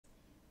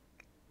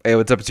Hey,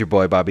 what's up? It's your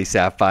boy Bobby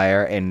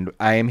Sapphire, and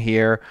I am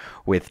here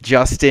with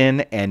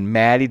Justin and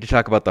Maddie to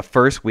talk about the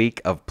first week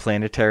of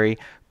Planetary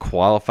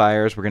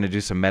qualifiers. We're going to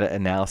do some meta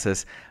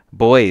analysis.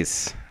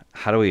 Boys,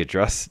 how do we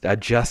adjust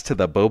to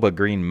the Boba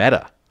Green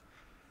meta?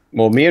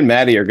 Well, me and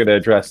Maddie are going to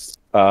address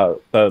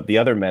the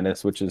other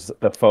menace, which is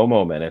the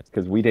FOMO menace,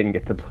 because we didn't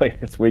get to play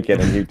this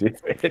weekend and you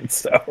did.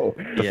 So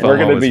The we're FOMO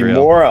going to was be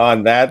real. more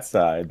on that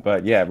side.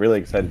 But yeah, really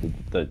excited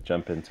to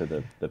jump into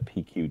the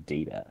PQ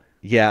data.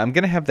 Yeah, I'm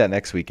going to have that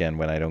next weekend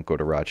when I don't go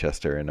to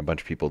Rochester, and a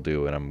bunch of people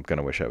do, and I'm going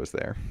to wish I was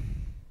there.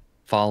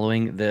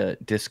 Following the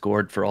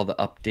Discord for all the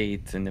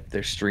updates and if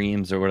there's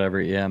streams or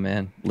whatever. Yeah,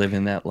 man,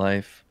 living that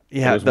life. It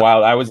Yeah, was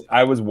wild.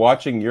 I was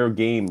watching your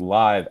game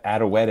live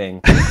at a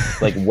wedding,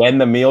 like when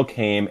the meal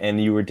came and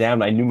you were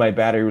down. I knew my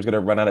battery was gonna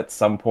run out at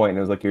some point, and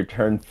it was like your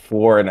turn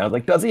 4, and I was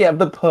like, "Does he have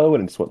the Poe?"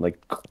 And it just went like,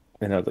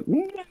 and I was like,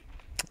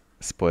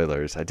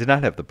 spoilers. I did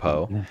not have the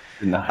Poe.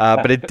 nah.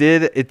 But it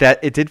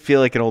did feel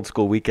like an old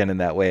school weekend in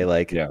that way,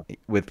 like Yeah.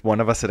 with one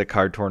of us at a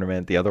card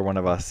tournament, the other one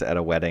of us at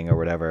a wedding or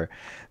whatever.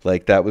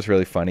 Like that was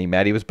really funny.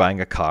 Maddie was buying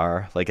a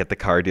car, like at the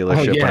car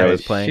dealership when I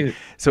was playing. shoot.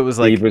 So it was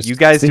like Steve you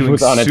guys Steve doing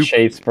was on a super.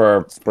 chase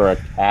for a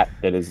cat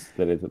that has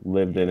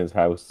lived in his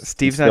house.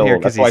 Steve's not here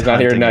because That's why he's not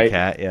here hunting a tonight.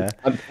 cat. Yeah,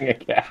 Hunting a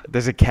cat.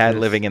 there's a cat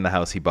Yes. living in the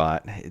house he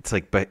bought. It's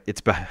like, but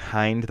it's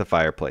behind the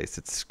fireplace.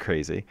 It's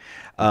crazy.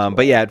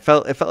 But yeah, it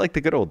felt like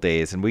the good old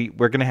days, and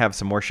we're gonna have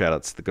some more shout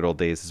outs to the good old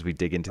days as we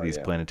dig into these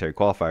Yeah. planetary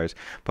qualifiers.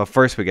 But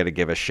first, we got to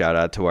give a shout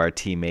out to our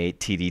teammate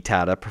TD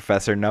Tata,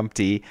 Professor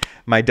Numpty.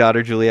 My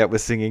daughter Juliet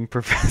was singing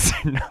Professor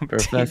Numpty.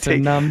 Professor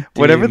Numpty,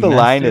 whatever the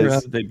line master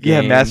is. of the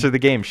Yeah, game. master of the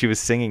game. She was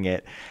singing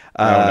it.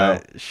 No.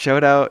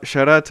 Shout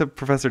out to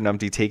Professor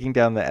Numpty taking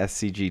down the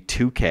SCG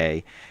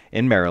 2K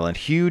in Maryland.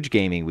 Huge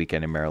gaming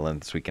weekend in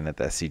Maryland this weekend at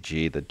the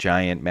SCG, the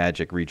giant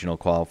Magic regional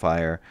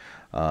qualifier.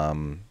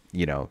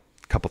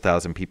 Couple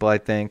thousand people, I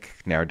think,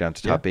 narrowed down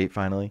to top 8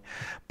 finally.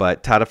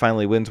 But Tata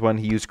finally wins one.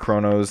 He used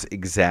Chrono's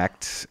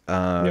exact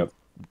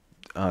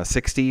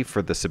 60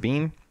 for the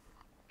Sabine.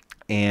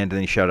 And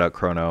then he shouted out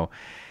Chrono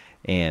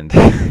and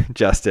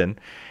Justin.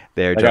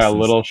 There, I got a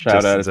little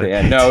shout out at the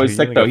end. No, it was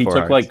sick though.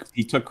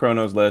 He took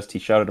Chrono's list. He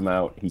shouted him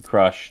out. He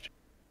crushed.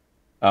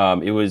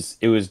 It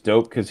was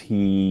dope because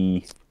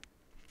he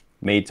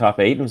made top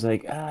 8 and was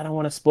like, I don't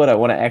want to split. I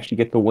want to actually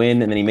get the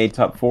win. And then he made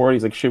top 4.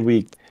 He's like,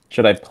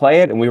 should I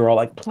play it? And we were all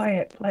like, play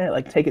it,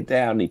 like take it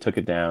down. And he took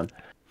it down.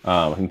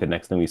 I think the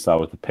next thing we saw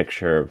was the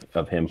picture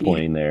of him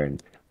pointing there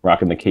and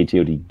rocking the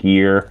KTOD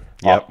gear,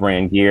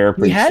 off-brand gear.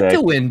 We had sick.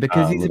 to win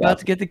because he's about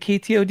to get the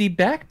KTOD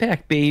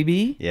backpack,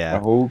 baby. Yeah.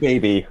 Oh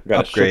baby,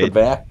 got Upgrade. a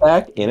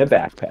backpack in a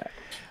backpack.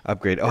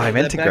 Upgrade. Oh, Yeah, I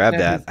meant that to grab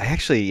backpack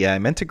that. is- I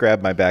meant to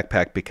grab my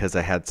backpack because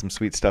I had some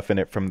sweet stuff in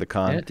it from the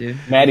con. Yeah, dude.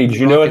 Maddie, did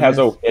you know it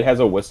Rocking has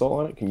a whistle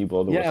on it? Can you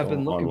blow the Yeah, whistle I've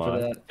been looking for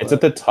online? that, It's but-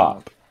 at the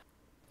top.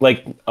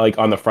 Like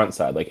on the front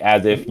side, like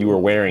as if you were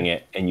wearing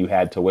it and you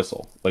had to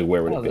whistle. Like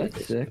where would Oh, it be?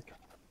 that's sick.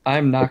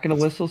 I'm not gonna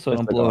whistle, so I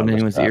don't That's blow like in all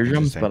anyone's this stuff. eardrums.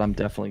 Interesting. But I'm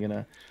definitely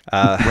gonna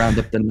Uh, round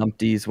up the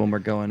numpties when we're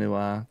going to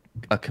a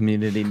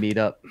community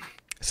meetup.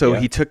 So Yeah.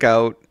 he took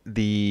out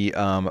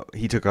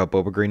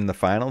Boba Green in the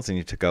finals, and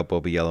he took out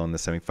Boba Yellow in the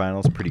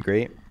semifinals. Pretty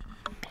great.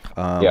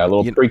 Yeah, a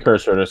little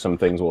precursor to some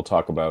things we'll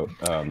talk about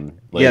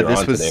later this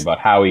on was- today about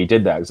how he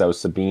did that. Because that was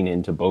Sabine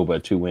into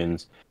Boba, 2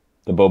 wins.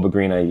 The Boba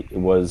Green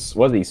was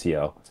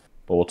ECL,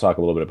 but we'll talk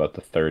a little bit about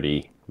the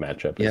 30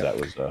 matchup. Yeah. That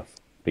was a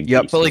big.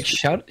 Yep, beast But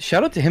this like week.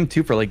 shout out to him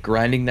too for like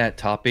grinding that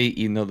top 8,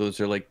 even though those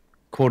are like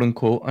quote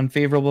unquote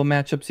unfavorable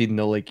matchups. Even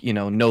though like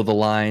know the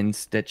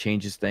lines that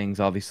changes things.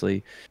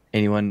 Obviously,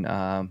 anyone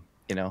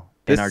in our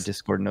This-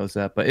 Discord knows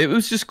that. But it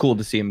was just cool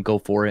to see him go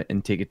for it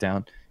and take it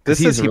down. 'Cause This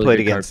he's says a he really played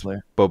good card against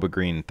player. Boba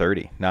Green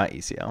 30, not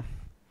ECL.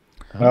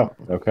 Oh,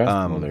 okay.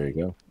 Um, Well, there you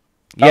go.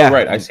 Yeah, Oh,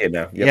 right. I see it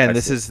now. Yep, yeah, I and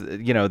this see is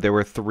there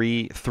were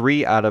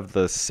three out of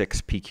the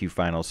 6 PQ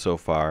finals so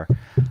far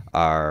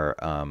are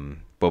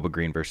Boba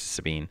Green versus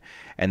Sabine,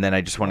 and then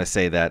I just want to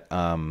say that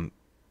I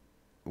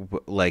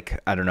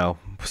don't know,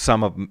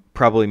 some of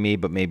probably me,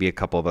 but maybe a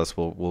couple of us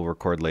will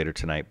record later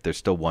tonight. There's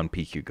still one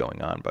PQ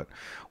going on, but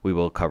we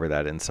will cover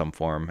that in some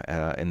form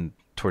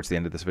towards the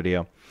end of this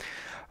video.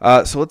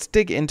 So let's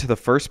dig into the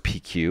first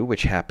PQ,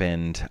 which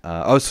happened.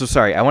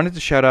 I wanted to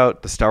shout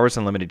out the Star Wars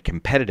Unlimited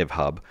Competitive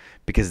Hub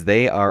because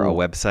they are a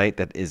website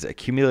that is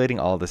accumulating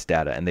all this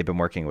data, and they've been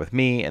working with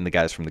me and the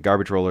guys from the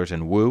Garbage Rollers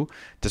and Woo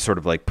to sort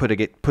of like put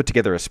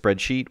together a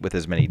spreadsheet with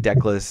as many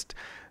deck list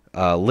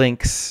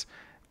links,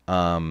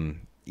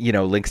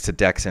 links to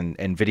decks and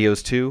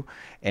videos too,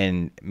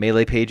 and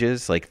melee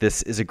pages. Like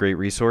this is a great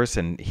resource,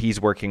 and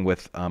he's working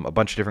with a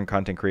bunch of different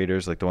content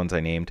creators like the ones I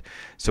named,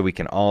 so we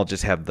can all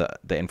just have the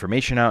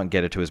information out and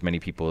get it to as many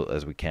people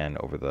as we can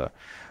over the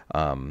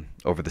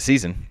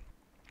season.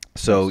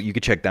 So you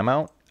could check them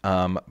out.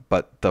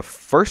 But the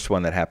first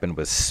one that happened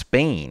was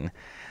Spain,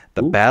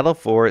 the battle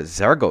for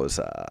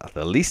Zaragoza,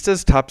 the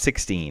Lista's top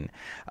 16.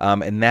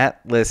 And that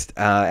list,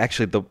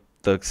 actually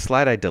the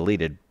slide I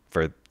deleted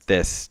for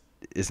this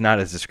is not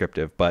as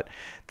descriptive, but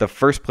the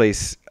first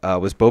place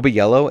was Boba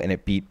Yellow, and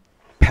it beat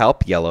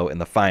Palp yellow in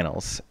the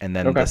finals, and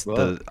then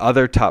the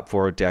other top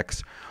 4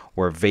 decks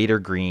were Vader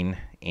green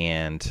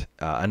and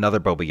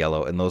another Boba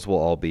yellow, and those will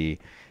all be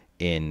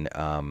in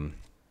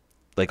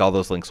like all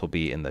those links will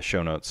be in the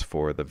show notes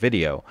for the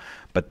video.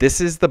 But this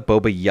is the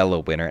Boba yellow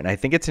winner, and I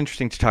think it's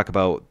interesting to talk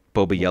about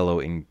Boba yellow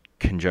in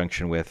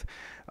conjunction with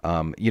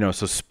so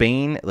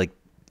Spain, like,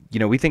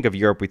 we think of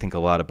Europe, we think a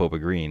lot of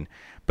Boba Green,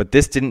 but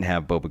this didn't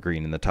have Boba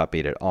Green in the top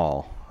 8 at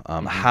all.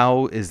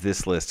 How is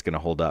this list going to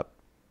hold up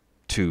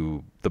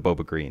to the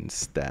Boba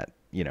Greens that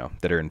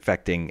are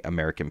infecting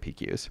American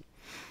PQs?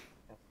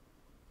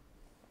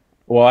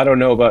 Well, I don't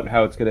know about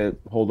how it's going to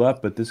hold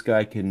up, but this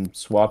guy can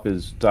swap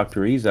his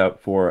Dr. E's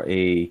out for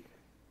a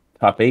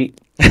top 8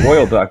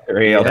 Royal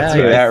Dr. E. I'll tell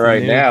you that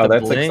right now.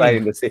 That's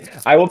exciting to see.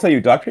 I will tell you,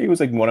 Dr. E was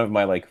like one of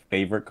my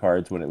favorite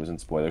cards when it was in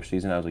spoiler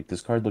season. I was like,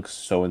 this card looks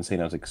so insane.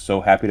 I was like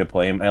so happy to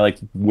play him.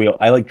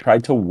 I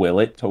tried to will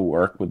it to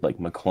work with like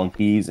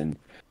McClunkies and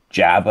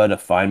Jabba to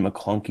find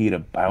McClunky to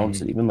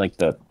bounce, and even like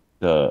the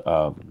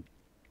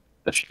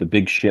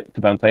big ship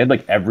to bounce. I had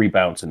like every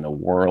bounce in the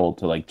world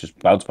to like just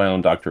bounce my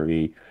own Dr.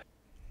 E,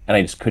 and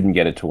I just couldn't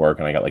get it to work,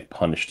 and I got like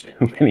punished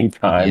too many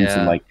times,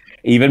 and like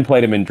even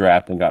played him in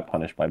draft and got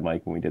punished by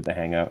Mike when we did the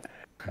hangout.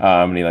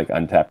 And he like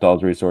untapped all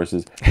his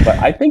resources. But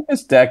I think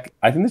this deck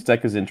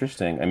is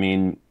interesting. I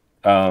mean,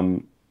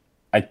 one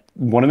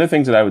of the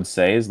things that I would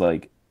say is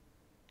like,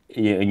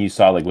 and you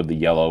saw like with the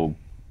yellow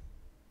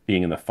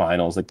being in the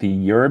finals, like the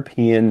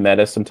European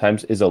meta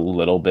sometimes is a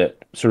little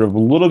bit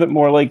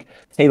more like,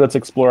 hey, let's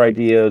explore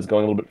ideas,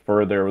 going a little bit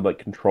further with like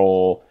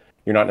control.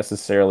 You're not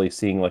necessarily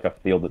seeing like a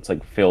field that's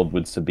like filled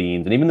with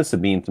Sabines, and even the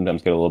Sabines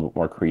sometimes get a little bit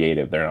more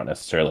creative. They're not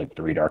necessarily like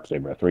 3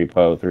 Darksaber, 3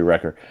 Poe, 3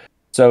 Wrecker.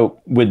 So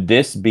with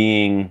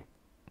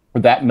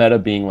that meta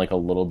being like a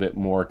little bit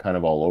more kind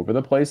of all over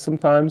the place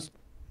sometimes,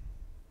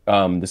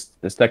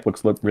 this deck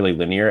looks really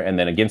linear, and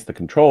then against the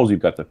controls you've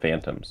got the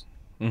Phantoms.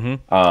 So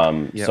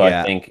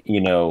I think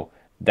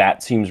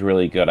that seems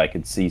really good. I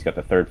could see he's got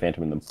the 3rd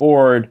Phantom in the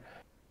board.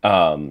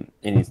 And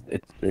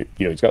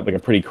he's got like a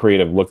pretty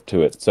creative look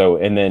to it. So,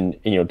 and then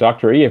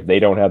Dr. E, if they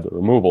don't have the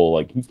removal,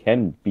 like he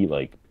can be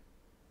like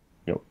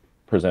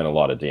present a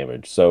lot of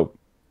damage. So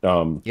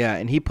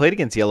and he played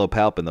against Yellow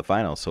Palp in the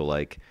final, so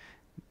like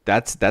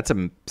that's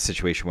a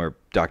situation where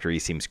Dr. E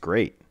seems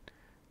great.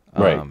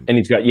 Right. And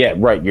he's got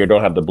you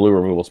don't have the blue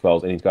removal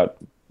spells, and he's got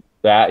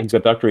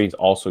Dr. E. He's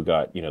also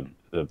got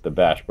the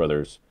Bash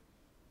Brothers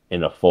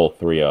in a full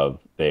 3 of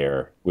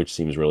there, which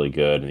seems really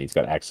good, and he's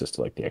got access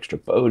to like the extra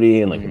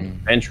Bodhi and like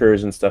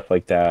adventures and stuff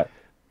like that.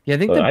 Yeah, I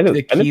think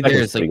the key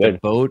there is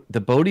like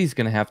the Bodhi's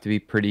gonna have to be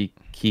pretty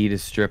key to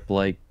strip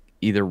like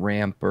either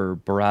ramp or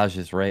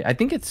barrages, right? I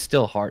think it's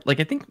still hard.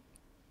 Like I think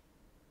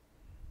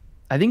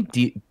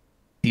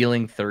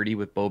dealing 30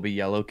 with Boba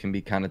Yellow can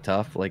be kind of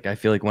tough. Like I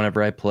feel like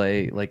whenever I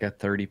play like a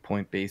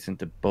 30-point base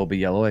into Boba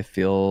Yellow, I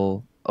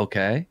feel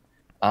okay.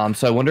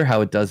 So I wonder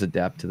how it does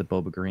adapt to the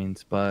Boba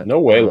Greens, but no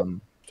way.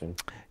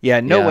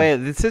 No way.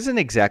 This isn't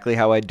exactly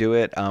how I do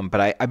it,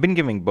 but I've been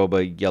giving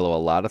Boba Yellow a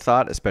lot of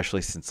thought,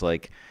 especially since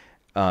like,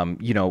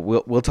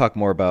 we'll talk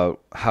more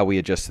about how we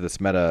adjust to this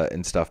meta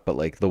and stuff, but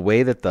like the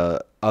way that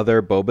the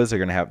other Bobas are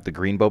going to have, the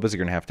green Bobas are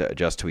going to have to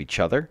adjust to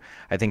each other,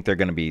 I think they're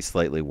going to be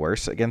slightly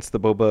worse against the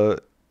Boba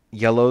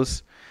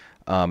Yellows,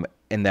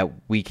 and that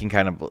we can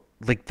kind of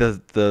like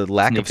the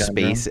lack of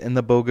space in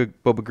the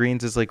Boba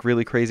Greens is like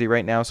really crazy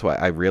right now. So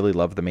I really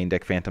love the main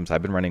deck Phantoms.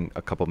 I've been running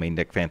a couple main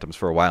deck Phantoms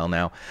for a while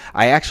now.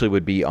 I actually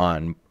would be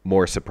on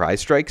more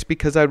surprise strikes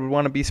because I would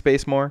want to be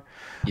space more,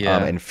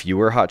 and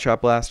fewer hot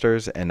shot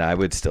blasters, and I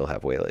would still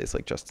have waylays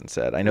like Justin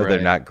said. I know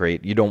they're not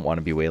great. You don't want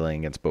to be waylaying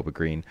against Boba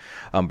Green,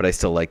 but I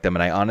still like them,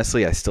 and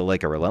I still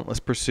like a Relentless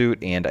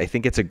Pursuit, and I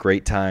think it's a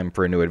great time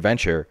for a new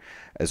adventure,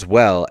 as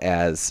well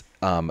as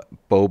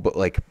Boba.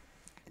 Like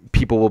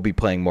people will be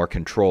playing more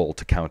control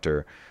to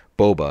counter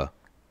Boba,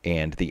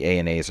 and the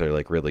ANAs are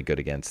like really good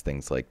against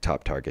things like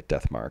Top Target,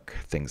 Deathmark,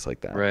 things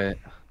like that. Right.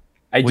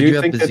 Would you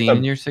have Bazine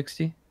in your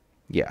 60?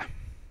 Yeah.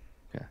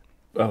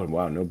 Oh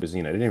wow, no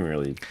Bazine. I didn't even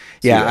really.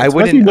 I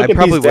wouldn't. I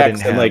probably wouldn't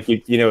have. And like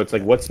it's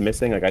like what's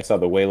missing. Like I saw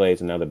the Waylays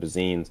and now the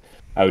Bazines.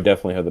 I would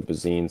definitely have the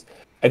Bazines.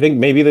 I think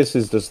maybe this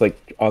is just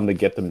like on the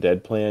get them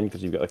dead plan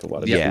because you've got like a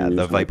lot of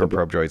the Viper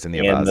Probe Droids and the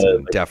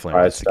Avazin definitely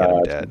wants to get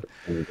them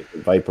dead.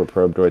 Viper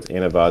Probe Droids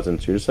and Avazin,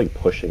 so you're just like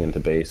pushing into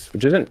base,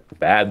 which isn't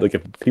bad. Like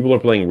if people are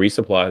playing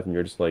resupplies and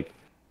you're just like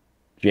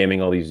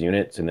jamming all these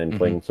units and then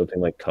playing something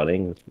like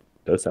cutting, it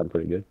does sound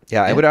pretty good.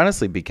 Yeah, I would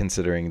honestly be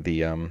considering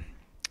the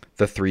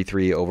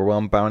 3/3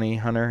 Overwhelm Bounty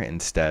Hunter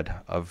instead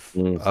of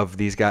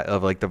these guys,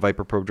 of like the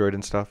Viper Probe Droid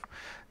and stuff.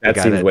 That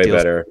seems way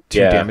better. 2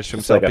 damage to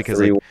himself, like because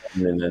like,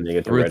 and then you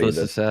get the Ruthless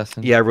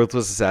Assassin. Yeah,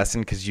 Ruthless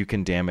Assassin, because you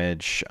can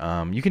damage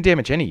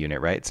any unit,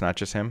 right? It's not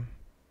just him.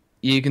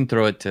 You can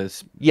throw it to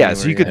so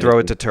you could throw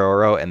it to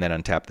Toro and then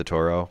untap the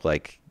Toro,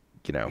 like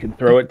you can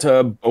throw it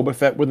to Boba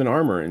Fett with an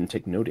armor and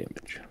take no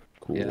damage.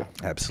 Cool. Yeah,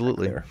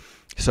 absolutely.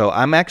 So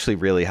I'm actually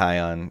really high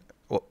on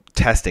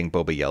testing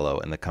Boba Yellow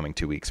in the coming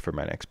 2 weeks for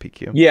my next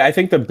PQ. Yeah, I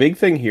think the big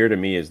thing here to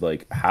me is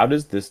like, how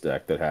does this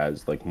deck that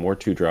has like more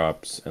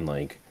 2-drops and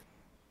like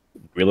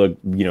really,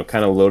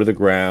 kind of low to the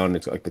ground.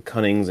 It's got like the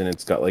cunnings, and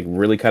it's got like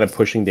really kind of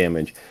pushing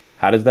damage.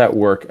 How does that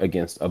work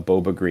against a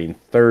Boba Green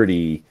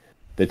 30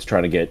 that's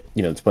trying to get,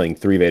 it's playing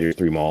 3 Vaders,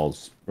 3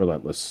 Mauls,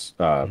 Relentless,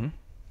 the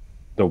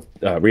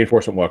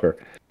Reinforcement Walker?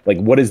 Like,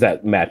 what does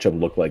that matchup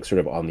look like sort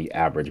of on the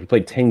average? We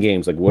played 10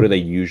 games. Like, what do they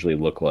usually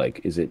look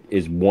like?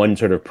 Is one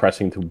sort of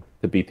pressing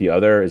to beat the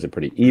other? Is it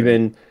pretty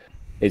even?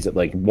 Is it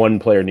like one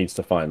player needs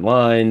to find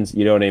lines?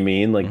 You know what I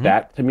mean? Like,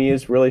 that to me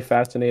is really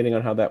fascinating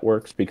on how that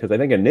works, because I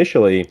think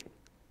initially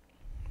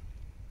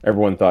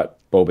everyone thought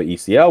Boba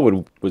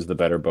ECL was the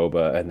better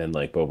Boba, and then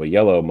like Boba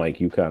Yellow, Mike,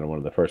 you kind of one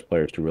of the first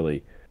players to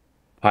really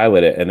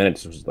pilot it, and then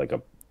it was like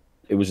a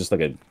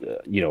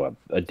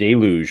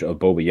deluge of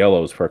Boba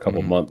Yellows for a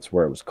couple months,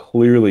 where it was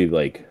clearly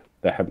like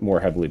the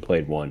more heavily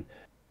played one.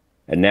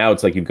 And now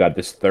it's like you've got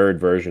this third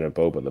version of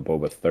Boba, the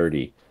Boba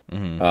 30.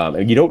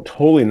 And you don't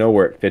totally know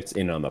where it fits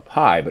in on the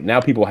pie, but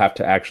now people have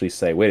to actually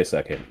say, wait a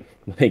second,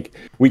 like,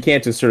 we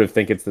can't just sort of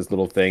think it's this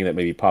little thing that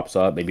maybe pops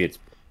up. Maybe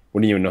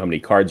we don't even know how many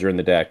cards are in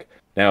the deck.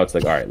 Now it's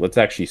like, all right, let's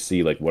actually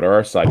see like what are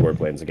our sideboard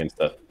plans against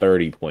the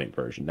 30-point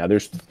version. Now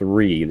there's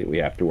 3 that we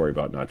have to worry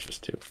about, not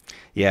just 2.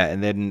 Yeah,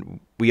 and then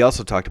we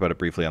also talked about it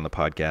briefly on the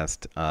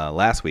podcast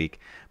last week,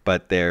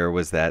 but there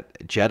was that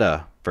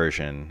Jeddah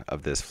version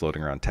of this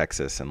floating around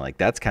Texas, and like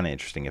that's kind of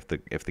interesting if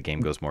the game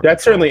goes more.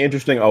 That's certainly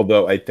interesting,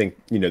 although I think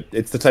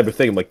it's the type of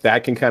thing like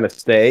that can kind of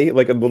stay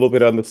like a little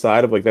bit on the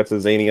side of like that's a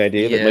zany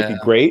idea that might be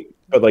great,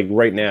 but like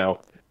right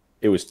now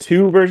it was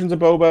 2 versions of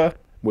Boba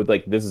with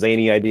like this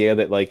zany idea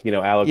that like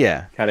Alex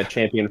kind of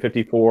championed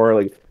 54,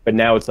 like, but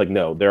now it's like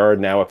no, there are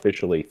now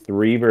officially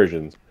 3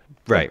 versions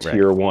of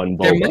tier 1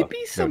 Boba. There might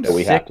be some that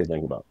we have to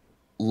think about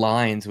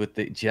lines with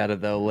the Jeddah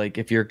though, like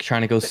if you're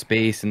trying to go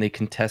space and they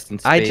contest in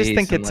space. I just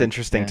think it's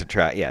interesting to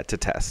try, to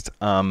test.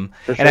 And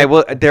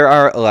there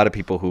are a lot of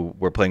people who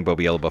were playing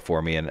Boba Yellow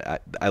before me, and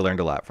I learned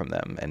a lot from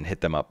them and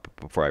hit them up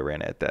before I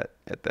ran it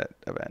at that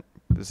event.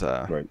 It was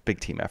a big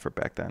team effort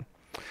back then.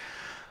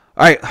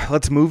 All right,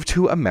 let's move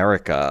to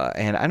America.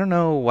 And I don't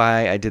know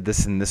why I did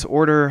this in this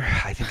order.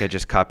 I think I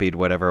just copied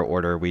whatever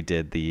order we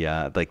did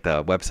like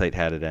the website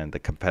had it in, the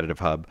competitive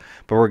hub.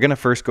 But we're going to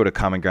first go to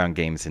Common Ground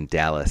Games in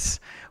Dallas,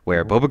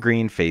 where Boba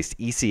Green faced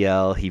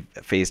ECL. He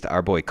faced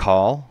our boy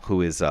Call,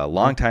 who is a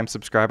longtime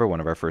subscriber, one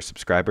of our first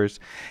subscribers.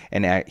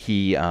 And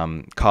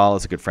Call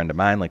is a good friend of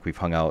mine. Like, we've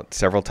hung out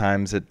several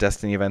times at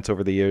Destiny events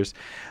over the years.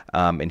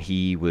 And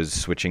he was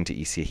switching to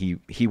ECL.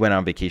 He went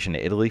on vacation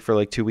to Italy for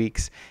like 2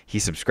 weeks. He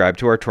subscribed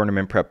to our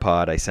tournament prep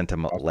pod. I sent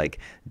him like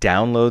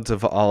downloads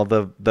of all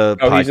the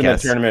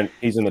podcasts.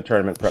 He's in the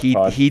tournament prep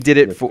pod. He did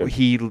it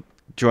he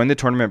joined the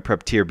tournament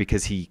prep tier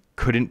because he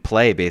couldn't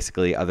play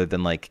basically other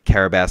than like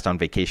Carabast on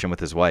vacation with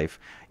his wife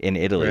in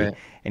Italy. Right.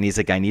 And he's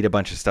like, I need a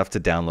bunch of stuff to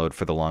download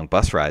for the long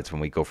bus rides when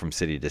we go from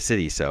city to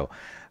city. So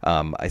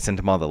I sent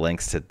him all the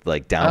links to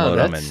like download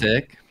them. And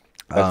sick.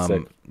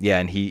 Yeah,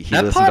 and he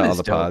listened to all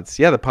the pods.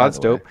 Yeah, the pod's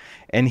dope.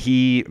 And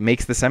he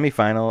makes the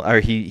semifinal, or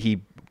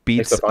he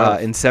beats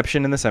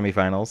Inception in the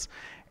semifinals,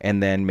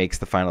 and then makes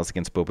the finals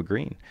against Boba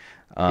Green.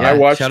 I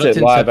watched it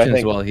live. I think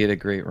as well. He had a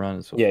great run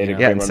as well. Yeah, he had a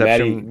great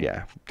Inception,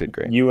 run. Did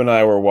great. You and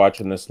I were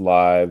watching this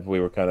live. We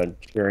were kind of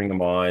cheering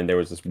him on. There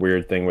was this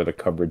weird thing where the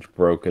coverage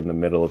broke in the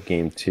middle of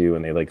game 2,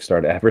 and they like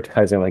started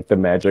advertising like the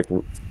Magic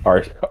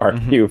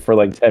RQ for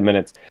like 10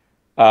 minutes.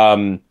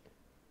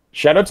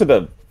 Shout out to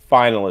the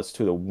finalist,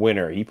 to the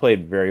winner. He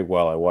played very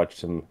well. I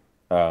watched him.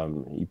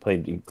 He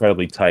played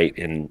incredibly tight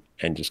and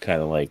just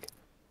kind of like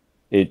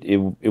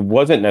it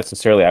wasn't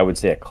necessarily, I would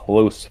say, a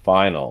close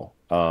final.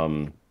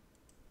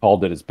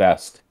 Called it his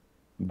best,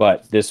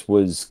 but this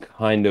was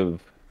kind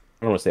of,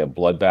 I don't want to say a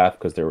bloodbath,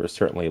 because there were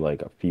certainly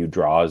like a few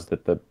draws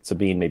that the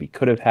Sabine maybe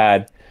could have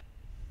had,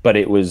 but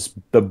it was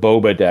the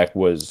Boba deck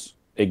was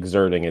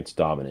exerting its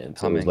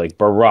dominance. It was like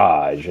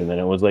barrage, and then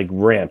it was like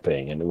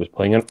ramping, and it was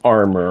playing an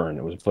armor, and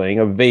it was playing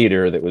a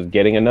Vader that was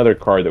getting another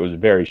card that was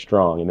very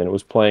strong, and then it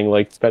was playing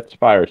like Spets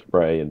Fire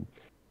Spray, and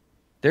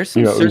there's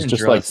some it was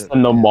just like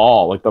in the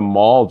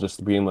mall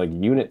just being like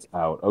units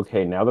out.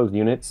 Okay, now those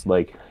units,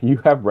 like, you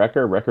have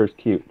Wrecker's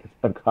cute.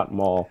 I've got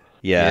Maul.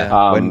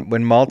 Yeah,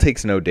 when Maul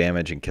takes no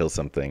damage and kills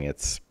something,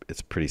 it's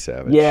pretty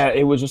savage. Yeah,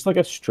 it was just like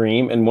a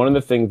stream, and one of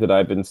the things that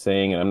I've been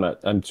saying, and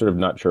I'm sort of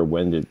not sure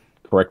when to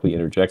correctly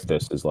interject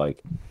this, is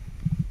like,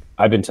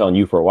 I've been telling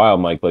you for a while,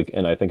 Mike, like,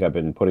 and I think I've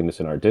been putting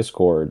this in our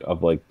Discord,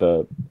 of like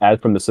from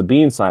the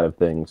Sabine side of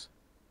things,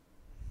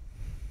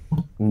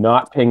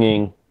 not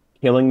pinging,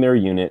 killing their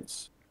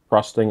units,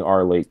 trusting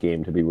our late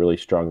game to be really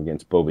strong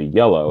against Boba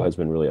Yellow has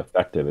been really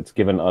effective. It's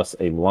given us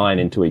a line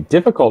into a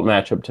difficult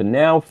matchup to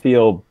now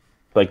feel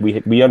like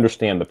we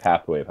understand the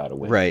pathway of how to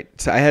win. Right.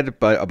 So I had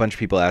a bunch of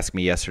people ask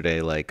me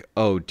yesterday, like,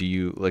 oh, do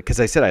you, like,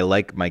 because I said I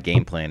like my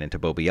game plan into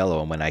Boba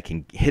Yellow, and when I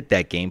can hit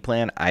that game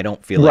plan, I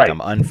don't feel like I'm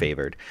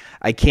unfavored.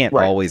 I can't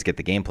always get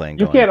the game plan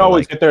going. You can't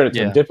always get there. It's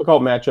a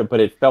difficult matchup, but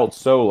it felt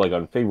so like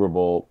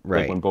unfavorable.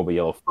 Like when Boba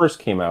Yellow first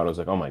came out, I was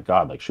like, oh my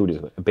god, like, should we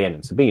just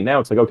abandon Sabine? Now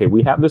it's like, okay,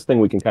 we have this thing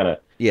we can kind of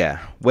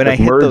when I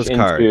hit those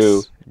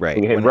cards, we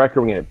can hit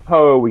Wrecker, we can hit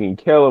Poe, we can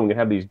kill him, we can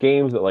have these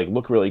games that like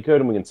look really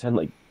good, and we can send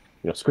like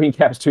screen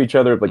caps to each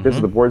other. Like, this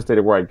is the board state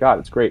of where I got.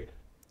 It's great.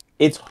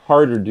 It's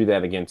harder to do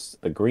that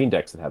against the green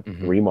decks that have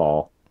 3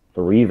 Maul,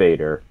 3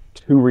 Vader,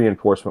 2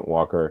 Reinforcement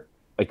Walker.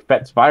 Like,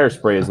 Fett's Fire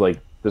Spray is like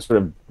the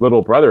sort of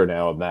little brother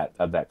now of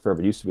that curve.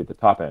 It used to be at the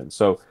top end.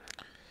 So,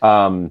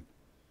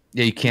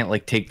 yeah, you can't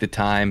like take the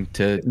time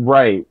to.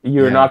 Right,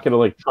 you're not gonna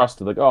like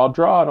trust it. Like, oh, I'll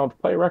draw and I'll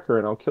play Wrecker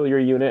and I'll kill your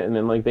unit, and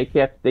then like they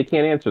can't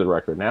answer the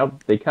Wrecker. Now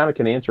they kind of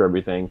can answer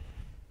everything,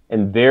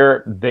 and they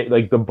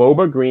like the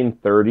Boba Green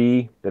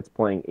 30 that's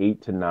playing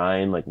 8 to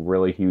 9 like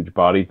really huge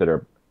bodies that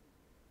are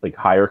like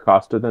higher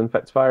costed than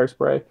Fett's Fire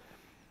Spray.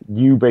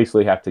 You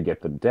basically have to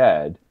get them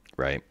dead.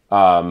 Right.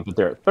 But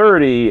they're at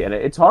 30, and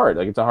it's hard.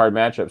 Like, it's a hard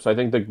matchup. So I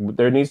think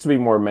there needs to be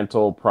more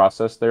mental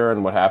process there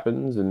and what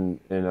happens.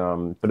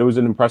 But it was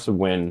an impressive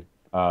win.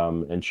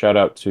 And shout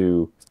out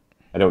to,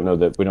 I don't know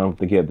that we don't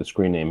think he had the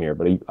screen name here,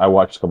 but I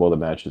watched a couple of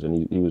the matches,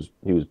 and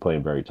he was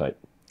playing very tight.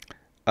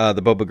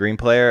 The Boba Green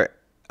player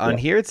on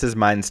here, it says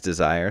Mind's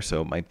Desire,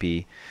 so that might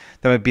be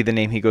the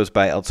name he goes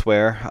by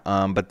elsewhere.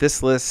 But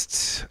this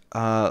list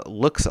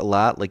looks a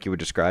lot like you were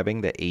describing.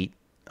 The 8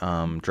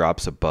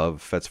 drops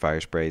above Fett's Fire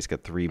Spray. He's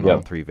got 3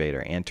 Maul, 3 Vader,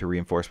 and 2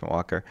 Reinforcement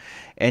Walker,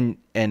 and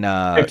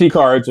 50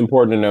 cards.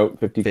 Important to note,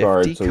 50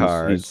 cards.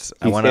 So he's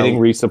hitting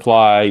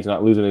resupply. He's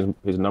not losing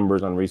his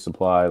numbers on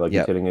resupply. Like,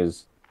 he's hitting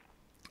his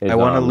I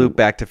want to loop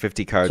back to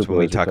 50 cards when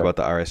we talk about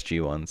the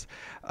RSG ones,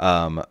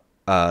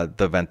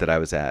 the event that I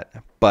was at.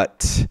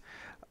 But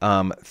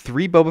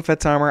 3 Boba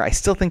Fett's armor. I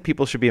still think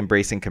people should be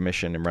embracing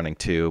commission and running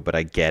 2, but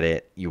I get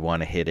it. You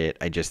want to hit it.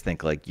 I just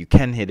think like you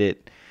can hit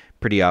it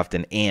pretty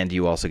often, and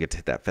you also get to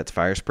hit that Fett's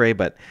Fire Spray.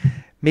 But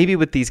maybe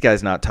with these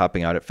guys not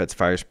topping out at Fett's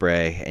Fire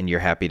Spray, and you're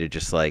happy to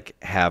just like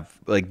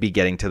be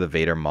getting to the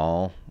Vader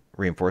Maul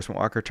Reinforcement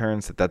Walker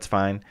turns, that's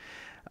fine.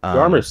 The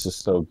armor's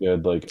just so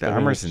good. Like, the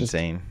armor's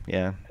insane.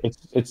 Yeah,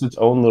 it's its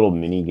own little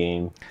mini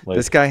game. Like,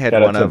 this guy had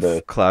one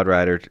of Cloud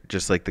Rider,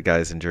 just like the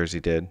guys in Jersey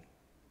did.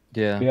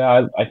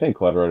 Yeah. I think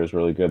Cloud Rider is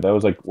really good. That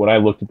was like when I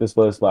looked at this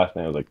list last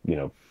night. I was like,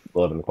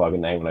 11 o'clock at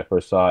night when I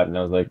first saw it, and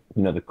I was like,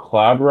 the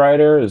Cloud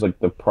Rider is like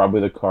probably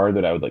the card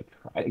that I would like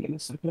try to get a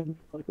second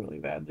like really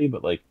badly,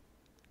 but like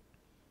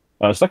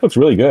stuff looks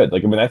really good.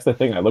 Like, I mean, that's the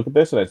thing. I look at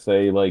this and I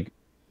say, like,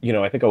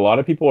 I think a lot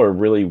of people are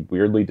really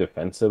weirdly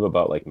defensive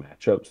about like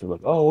matchups. They're like,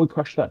 oh, we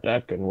crushed that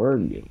deck and we're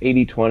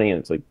 80-20, and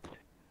it's like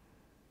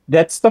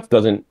that stuff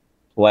doesn't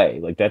play.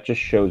 Like, that just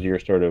shows your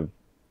sort of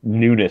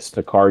newness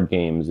to card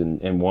games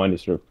and wanting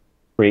to sort of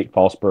create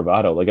false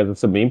bravado. Like, as a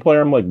Sabine player,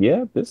 I'm like,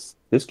 yeah, this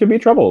could be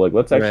trouble. Like,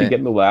 let's actually get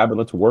in the lab and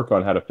let's work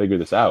on how to figure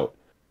this out.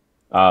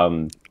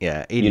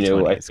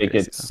 80-20 I think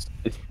crazy, it's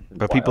but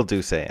wild. People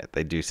do say it.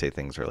 They do say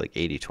things are like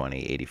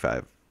 80-20,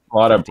 85. A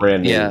lot of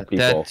brand new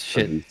people. That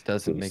shit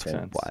doesn't make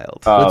sense.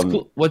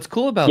 Wild. What's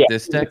cool about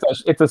this deck?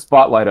 It's a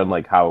spotlight on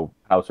like how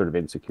sort of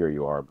insecure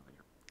you are about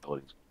your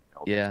abilities.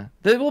 Yeah.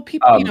 Well,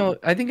 people,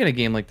 I think in a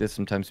game like this,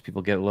 sometimes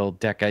people get a little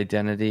deck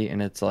identity,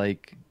 and it's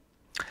like.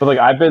 But like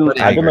I've been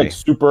like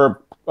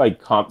super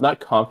like not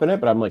confident,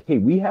 but I'm like, hey,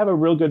 we have a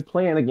real good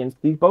plan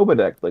against these Boba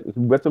decks. Like,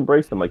 let's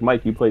embrace them. Like,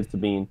 Mike, you played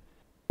Sabine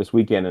this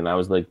weekend, and I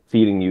was like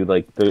feeding you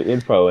like the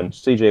info, and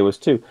CJ was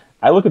too.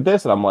 I look at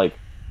this and I'm like,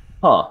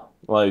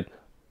 like.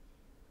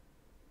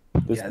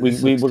 We're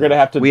gonna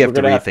have to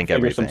rethink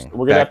everything.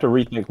 We're gonna have to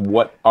rethink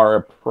what our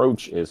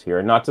approach is here,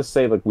 and not to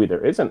say like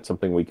there isn't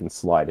something we can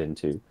slide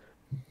into,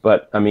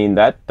 but I mean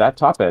that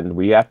top end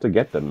we have to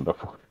get them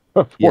before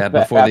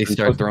they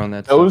start throwing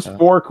that. Those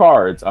 4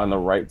 cards on the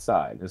right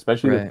side,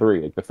 especially the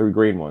 3, like the 3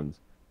 green ones.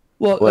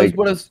 Well, like,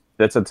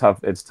 it's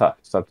tough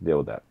to deal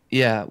with that.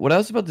 Yeah, what I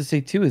was about to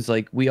say too is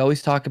like we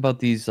always talk about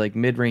these like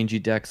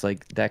mid-rangey decks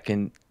like that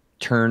can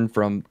turn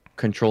from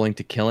controlling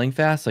to killing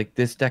fast. Like,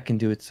 this deck can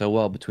do it so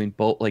well between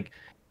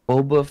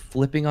Boba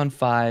flipping on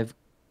 5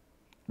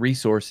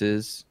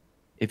 resources.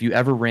 If you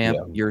ever ramp,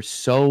 you're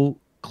so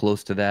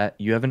close to that.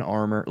 You have an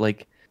armor,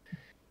 like,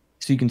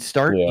 so you can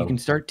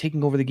start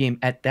taking over the game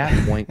at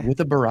that point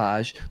with a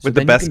barrage. With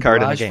the best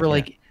card in the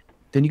game.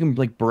 Then you can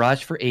like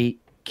barrage for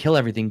 8, kill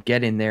everything,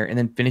 get in there, and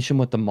then finish him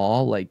with the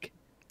Maul. Like,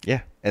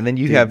 yeah, and then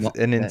you have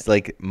it's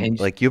like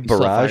you have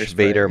barrage,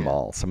 Vader,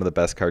 Maul, some of the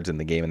best cards in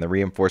the game, and the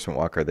Reinforcement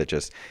Walker that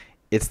just.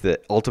 It's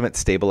the ultimate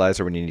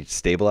stabilizer when you need to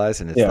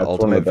stabilize, and it's the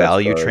ultimate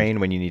value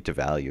train when you need to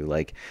value.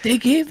 Like, they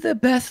gave the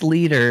best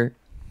leader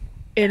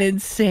an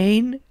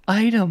insane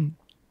item.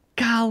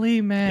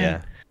 Golly,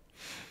 man.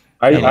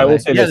 Yeah. I will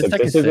say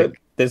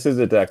this is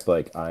a deck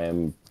like I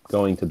am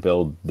going to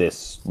build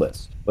this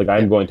list. Like,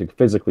 I'm going to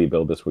physically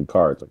build this with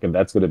cards. Like, if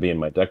that's going to be in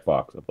my deck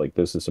box, like,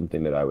 this is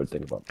something that I would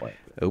think about playing.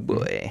 Oh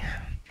boy.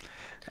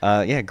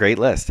 Great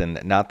list,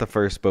 and not the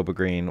first Boba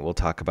Green we'll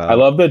talk about. I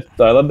love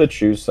the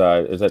choose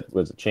side.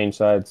 Was it change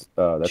sides?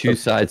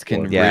 Choose sides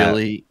can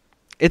really.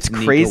 It's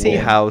crazy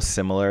how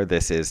similar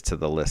this is to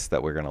the list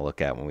that we're going to look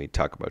at when we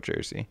talk about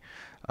Jersey.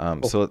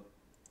 So,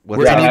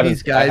 were any of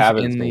these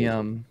guys in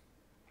the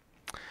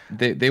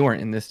They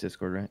weren't in this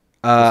Discord, right?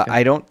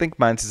 I don't think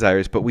Mind's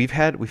Desires, but we've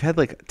had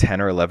like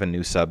 10 or 11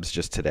 new subs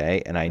just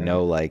today, and I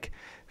know like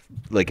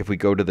like if we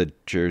go to the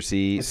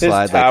jersey This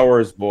slide, is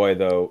Tower's boy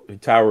though.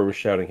 Tower was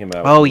shouting him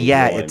out. Oh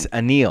yeah, it's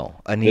Anil.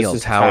 This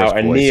is Tower's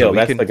boy. Anil, So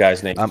that's the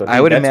guy's name. So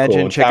I would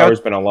imagine. Cool. Check Tower's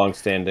out. been a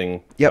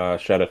long-standing. Yep.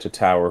 Shout out to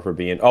Tower for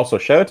being. Also,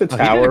 shout out to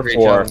Tower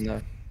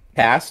for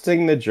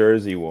casting the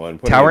jersey one.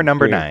 Tower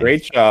number 9.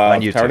 Great job.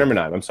 On YouTube. Tower number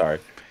 9. I'm sorry.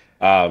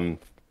 And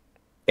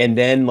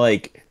then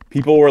like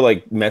people were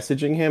like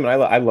messaging him,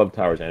 and I love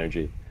Tower's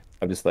energy.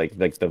 I'm just like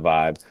the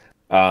vibe.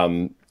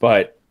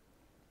 But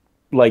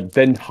like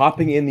then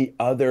hopping in the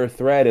other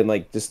thread and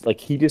like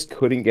he just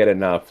couldn't get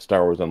enough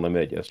Star Wars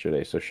Unlimited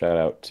yesterday. So shout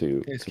out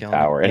to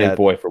Tower and his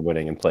boy for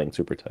winning and playing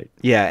super tight.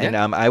 Yeah, and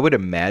I would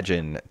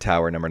imagine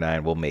Tower number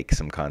 9 will make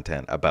some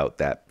content about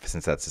that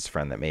since that's his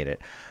friend that made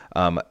it.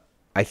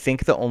 I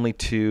think the only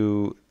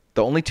two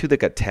that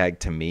got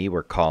tagged to me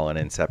were Call and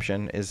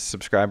Inception as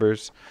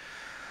subscribers.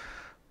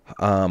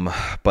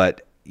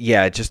 But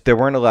yeah, just there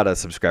weren't a lot of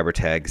subscriber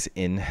tags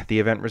in the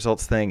event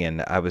results thing,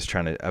 and I was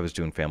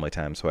doing family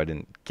time, so I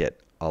didn't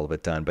get all of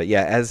it done. But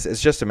yeah,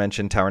 as just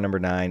mentioned, Tower number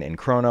 9 and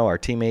Chrono, our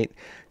teammate,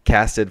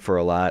 casted for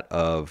a lot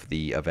of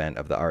the event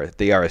of the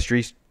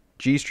RSG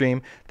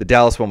stream. The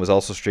Dallas one was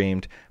also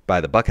streamed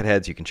by the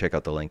Bucketheads. You can check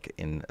out the link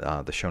in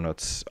the show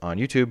notes on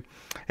YouTube,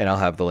 and I'll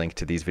have the link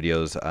to these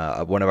videos.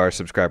 One of our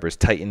subscribers,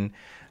 Titan,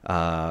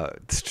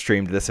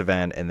 streamed this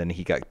event, and then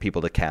he got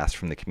people to cast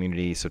from the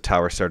community. So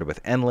Tower started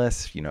with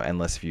Endless,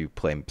 Endless if you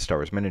play Star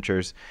Wars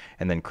miniatures,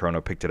 and then Chrono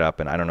picked it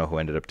up, and I don't know who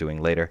ended up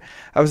doing later.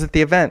 I was at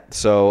the event,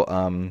 so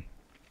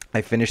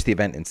I finished the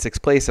event in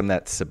 6th place. I'm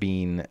that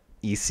Sabine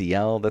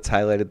ECL that's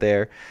highlighted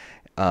there.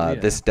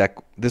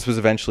 This was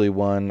eventually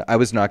won. I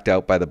was knocked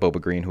out by the Boba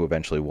Green, who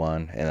eventually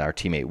won, and our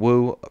teammate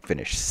Wu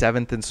finished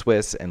 7th in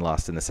Swiss and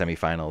lost in the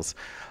semifinals.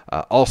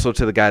 Also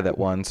to the guy that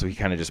won, so he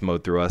kind of just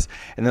mowed through us.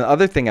 And the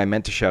other thing I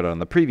meant to shout out on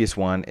the previous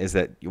one is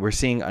that we're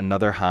seeing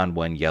another Han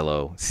 1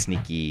 yellow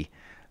sneaky,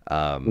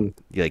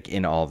 like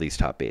in all these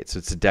top 8. So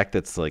it's a deck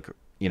that's like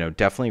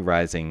definitely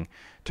rising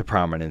to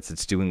prominence.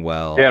 It's doing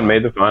well. Yeah, and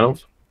made the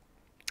finals.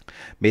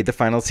 Made the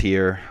finals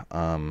here.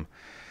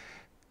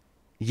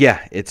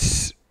 Yeah,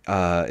 it's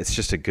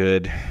just a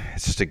good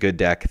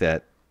deck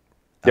that.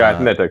 Yeah, I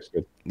think that deck's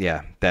good.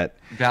 Yeah, that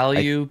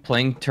value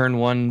playing turn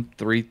 1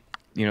 3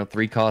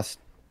 cost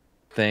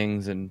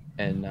things and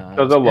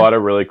does a lot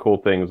of really cool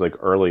things like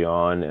early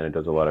on, and it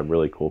does a lot of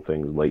really cool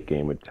things late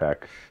game with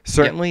tech.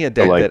 Certainly a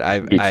deck that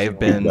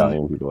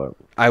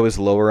I was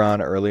lower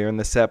on earlier in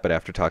the set, but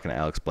after talking to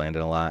Alex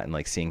Blandon a lot and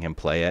like seeing him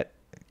play it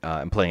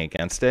and playing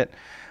against it,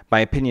 my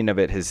opinion of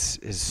it has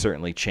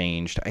certainly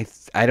changed.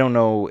 I don't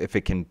know if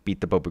it can beat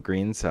the Boba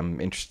Greens.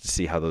 I'm interested to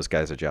see how those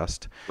guys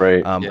adjust.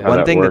 Right.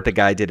 One thing that the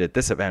guy did at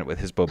this event with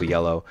his Boba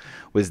Yellow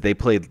was they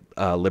played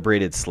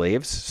Liberated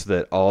Slaves, so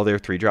that all their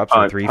 3-drops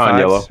were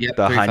 3/5s. Yep,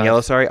 the Han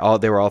Yellow, sorry,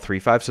 they were all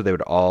 3/5, so they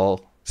would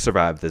all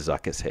survive the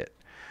Zuckuss hit.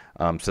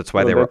 So that's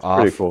why they were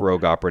off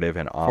Rogue Operative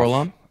and off.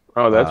 Forlom?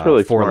 Oh, that's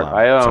really smart.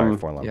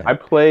 I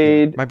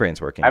played. My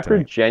brain's working.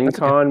 After Gen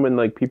Con, when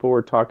like people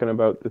were talking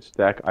about this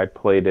deck, I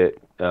played it,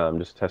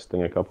 just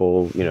testing a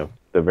couple, the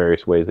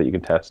various ways that you can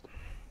test.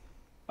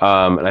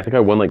 And I think I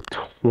won like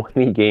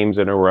 20 games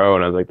in a row,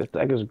 and I was like, this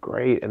deck is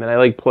great. And then I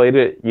like played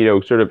it,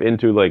 sort of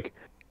into like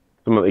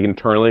some of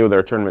internally with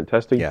our tournament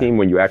testing team,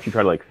 when you actually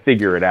try to like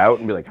figure it out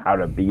and be like how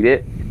to beat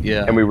it.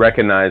 Yeah. And we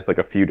recognized like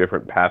a few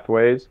different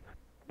pathways.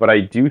 But I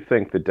do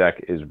think the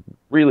deck is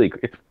really,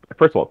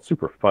 first of all, it's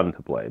super fun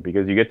to play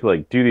because you get to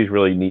like do these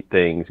really neat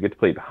things. You get to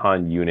play the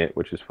Han unit,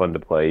 which is fun to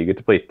play. You get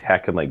to play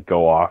tech and like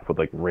go off with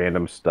like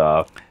random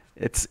stuff.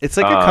 It's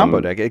like a combo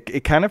deck.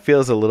 It kind of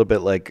feels a little bit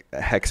like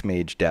Hex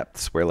Mage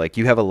Depths, where like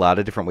you have a lot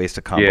of different ways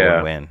to combo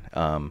and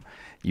win.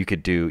 You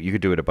could do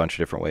it a bunch of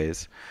different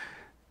ways.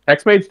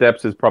 Hex Mage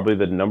Depths is probably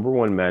the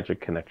 #1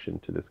 Magic connection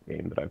to this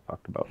game that I've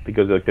talked about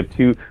because like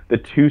the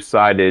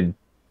two-sided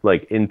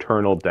like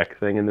internal deck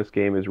thing in this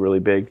game is really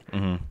big.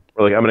 Mm-hmm.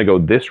 Or like I'm gonna go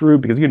this route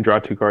because you can draw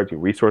 2 cards, you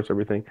can resource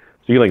everything,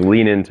 so you can like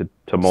lean into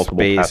multiple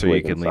space, or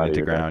you can lean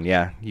into ground.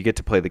 Yeah, you get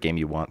to play the game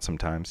you want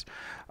sometimes.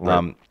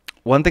 Right.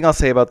 One thing I'll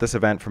say about this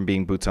event from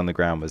being boots on the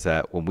ground was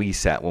that when we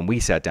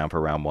sat down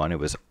for round 1, it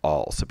was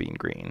all Sabine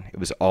Green. It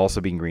was all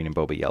Sabine Green and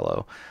Boba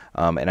Yellow,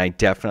 and I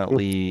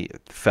definitely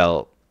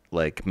felt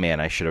like, man,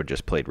 I should have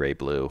just played Ray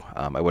Blue.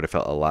 I would have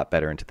felt a lot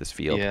better into this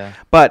field. Yeah.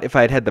 But if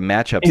I had the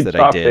matchups that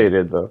I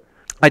did, though.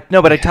 I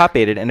top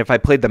 8'd, and if I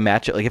played the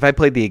match, like if I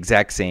played the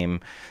exact same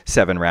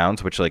 7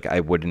 rounds, which like I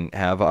wouldn't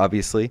have,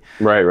 obviously.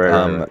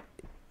 Right.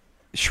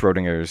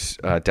 Schrodinger's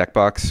deck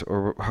box,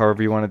 or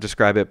however you want to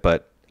describe it,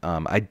 but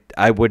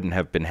I wouldn't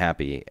have been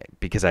happy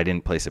because I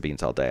didn't play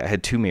Sabines all day. I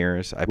had 2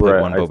 mirrors. I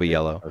played one Boba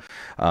Yellow.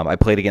 I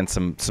played against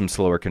some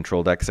slower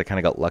control decks. I kind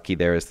of got lucky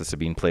there as the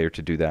Sabine player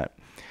to do that.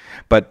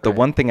 But the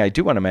one thing I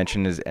do want to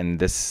mention is, and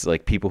this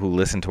like people who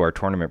listen to our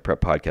tournament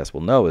prep podcast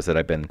will know, is that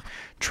I've been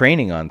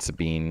training on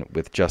Sabine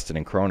with Justin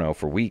and Chrono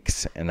for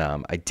weeks, and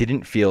I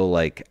didn't feel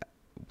like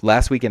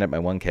last weekend at my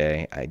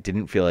 1K, I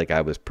didn't feel like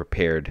I was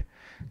prepared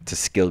to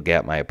skill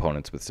gap my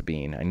opponents with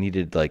Sabine. I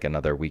needed like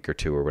another week or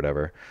 2 or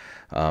whatever,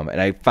 and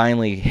I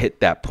finally hit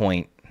that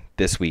point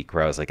this week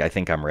where I was like, I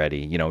think I'm ready.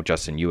 You know,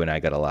 Justin, you and I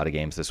got a lot of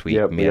games this week.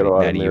 Yep,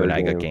 Maddie, you and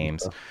I got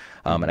games.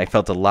 And I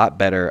felt a lot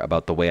better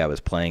about the way I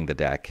was playing the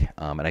deck.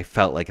 And I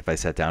felt like if I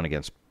sat down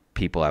against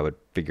people, I would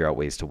figure out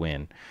ways to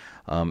win.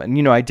 And,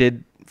 you know, I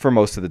did for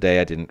most of the day.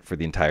 I didn't for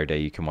the entire day.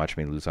 You can watch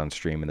me lose on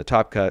stream in the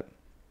top cut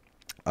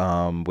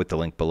with the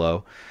link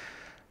below.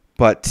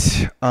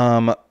 But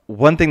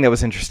one thing that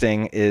was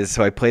interesting is,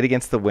 so I played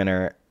against the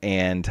winner,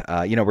 and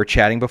you know, we're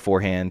chatting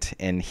beforehand,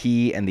 and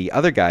he and the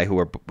other guy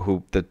who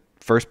the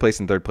first place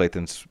and third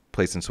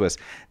place in Swiss,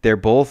 they're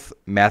both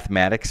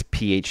mathematics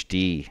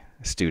PhD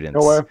students.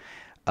 Oh,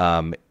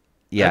 wow.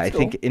 Yeah, That's I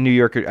think in New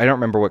York. I don't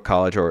remember what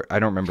college, or I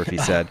don't remember if he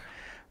said.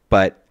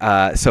 But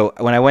so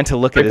when I went to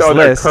look at his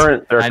list,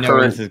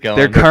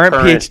 they're current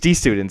PhD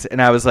students,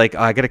 and I was like,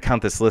 oh, I got to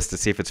count this list to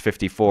see if it's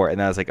 54.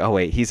 And I was like, oh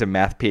wait, he's a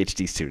math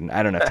PhD student.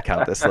 I don't have to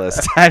count this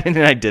list. And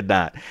I did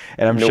not,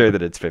 and I'm sure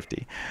that it's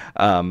 50.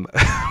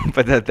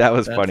 But that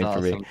was funny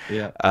for me.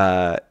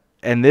 Yeah.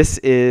 And this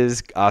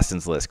is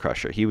Austin's list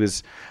crusher. He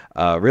was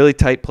a really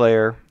tight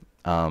player.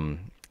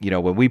 You know,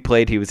 when we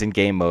played, he was in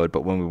game mode,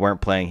 but when we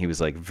weren't playing, he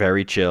was like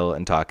very chill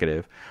and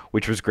talkative,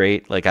 which was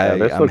great. Like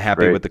I'm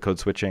happy with the code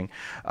switching.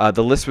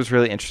 The list was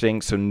really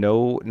interesting. So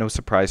no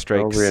surprise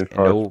strikes.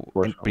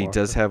 But he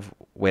does have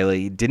Waylay.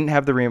 He didn't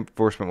have the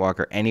reinforcement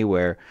walker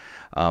anywhere.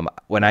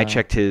 When I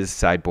checked his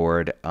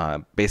sideboard,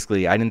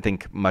 basically I didn't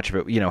think much of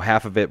it. You know,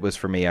 half of it was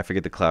for me. I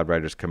figured the Cloud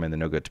Riders come in, they're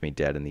no good to me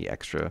dead, and the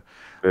extra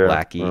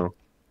lackey.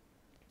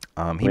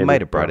 He might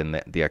have brought in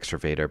the extra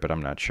Vader, but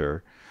I'm not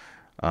sure.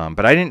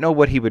 But I didn't know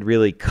what he would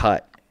really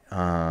cut,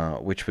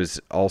 which was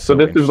also.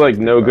 So this is like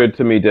no good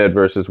to me dead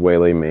versus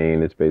Waylay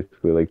main. It's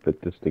basically like the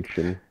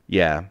distinction.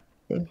 Yeah.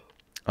 And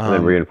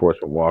then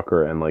reinforcement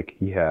walker, and like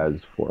he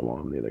has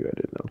Forlom. The other guy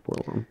didn't have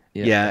Forlom.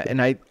 Yeah,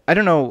 and I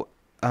don't know.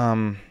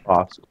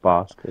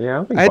 Bosk. Yeah, I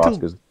don't think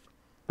Bosk is.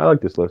 I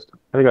like this list.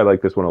 I think I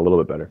like this one a little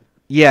bit better.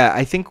 Yeah,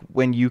 I think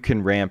when you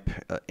can ramp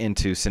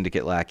into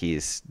Syndicate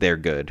lackeys, they're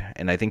good.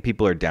 And I think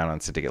people are down on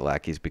Syndicate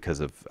lackeys because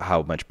of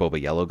how much Boba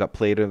Yellow got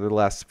played over the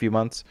last few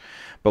months.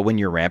 But when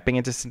you're ramping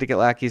into Syndicate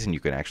lackeys and you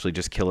can actually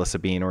just kill a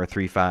Sabine or a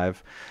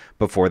 3/5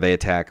 before they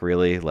attack,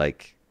 really,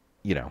 like,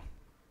 you know,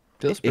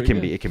 it can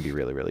be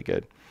really, really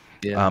good.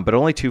 Yeah. But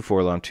only 2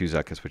 Forlom, 2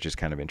 Zuckuss, which is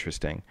kind of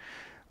interesting.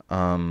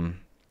 I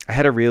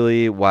had a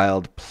really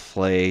wild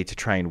play to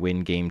try and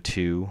win game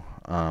 2.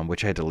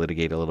 Which I had to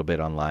litigate a little bit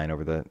online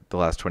over the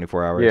last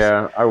 24 hours.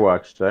 Yeah, I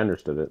watched. I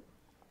understood it.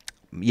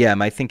 Yeah,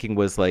 my thinking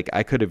was like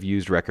I could have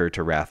used Wrecker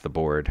to wrath the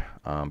board,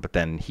 but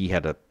then he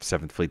had a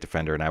 7th Fleet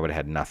Defender and I would have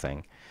had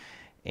nothing.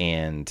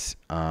 And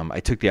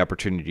I took the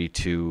opportunity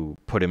to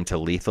put him to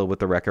lethal with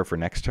the Wrecker for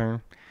next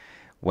turn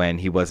when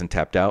he wasn't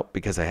tapped out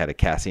because I had a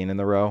Cassian in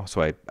the row.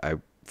 So I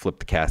flipped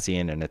the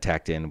Cassian and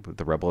attacked in with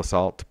the Rebel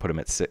Assault to put him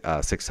at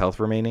 6 health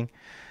remaining.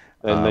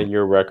 And then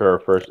your Wrecker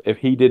first. If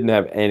he didn't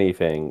have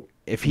anything...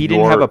 If he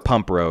didn't have a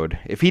pump road,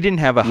 if he didn't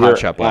have a hot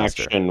shot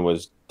blaster, action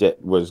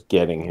was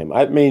getting him.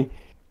 I mean,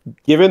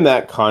 given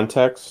that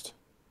context,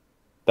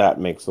 that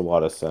makes a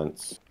lot of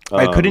sense.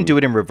 I couldn't do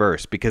it in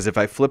reverse because if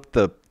I flipped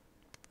the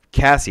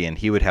Cassian,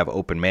 he would have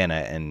open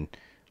mana and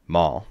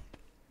Maul.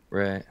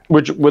 Right.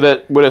 Which would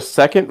a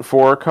second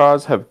 4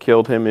 cause have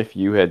killed him if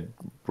you had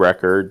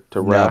Wrecker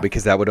to wrap? No,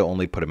 because that would have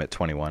only put him at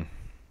 21.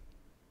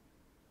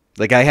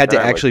 Like I had to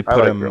actually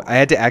put him. I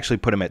had to actually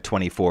put him at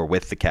 24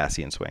 with the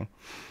Cassian swing.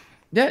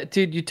 Yeah,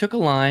 dude, you took a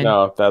line.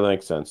 No, that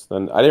makes sense.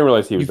 Then I didn't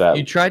realize he was that.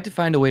 You tried to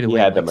find a way to win.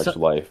 He had that much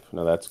life.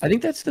 No, that's. I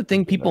think that's the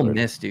thing people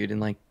miss, dude. And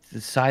like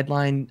the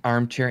sideline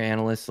armchair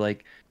analysts,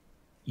 like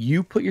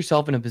you put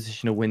yourself in a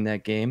position to win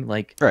that game.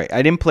 Like right,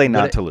 I didn't play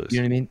not to lose. You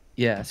know what I mean?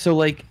 Yeah. So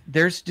like,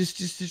 there's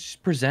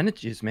just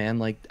percentages, man.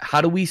 Like,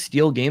 how do we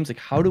steal games? Like,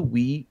 how do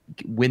we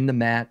win the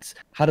mats?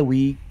 How do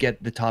we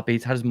get the top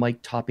 8s? How does Mike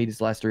top 8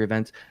 his last 3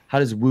 events? How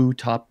does Wu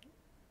top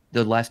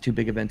the last 2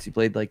 big events he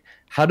played? Like,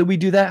 how do we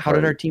do that? How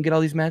did our team get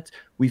all these mats?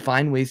 We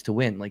find ways to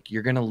win. Like,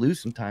 you're gonna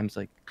lose sometimes.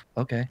 Like,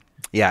 okay.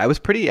 Yeah, I was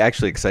pretty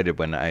actually excited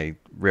when I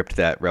ripped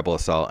that Rebel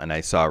Assault and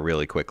I saw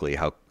really quickly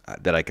how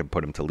that I could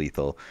put him to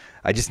lethal.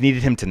 I just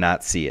needed him to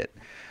not see it.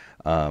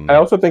 I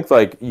also think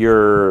like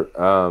you're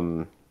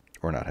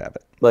or not have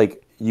it.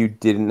 Like you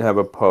didn't have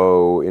a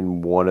Poe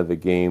in one of the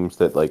games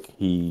that like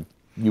you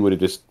would have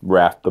just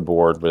wrapped the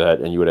board with that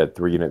and you would have had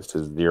 3 units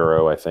to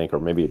 0, I think, or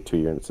maybe 2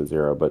 units to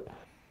 0, but.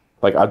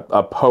 Like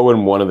a Poe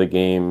in one of the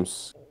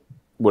games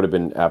would have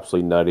been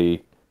absolutely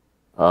nutty.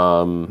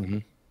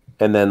 And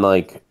then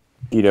like,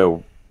 you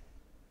know,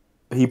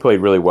 he played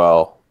really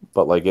well,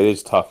 but like it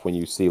is tough when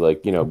you see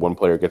like, you know, one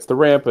player gets the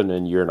ramp and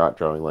then you're not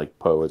drawing like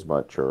Poe as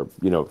much, or,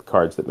 you know,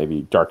 cards that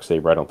maybe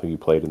Darksaber, I don't think he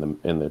played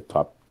in the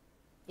top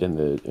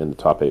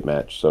 8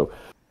 match. So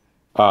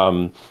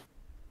but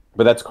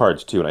that's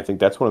cards too, and I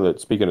think that's one of the,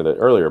 speaking of the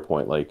earlier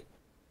point, like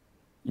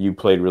you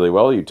played really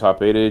well, you top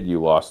 8'd, you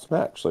lost the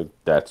match. Like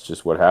that's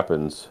just what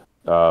happens.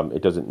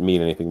 It doesn't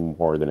mean anything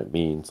more than it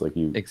means. Like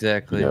you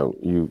exactly. You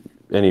know,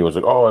 and he was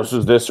like, oh, this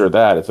is this or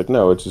that. It's like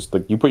no, it's just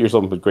like you put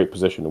yourself in a great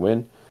position to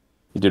win.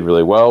 He did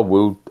really well.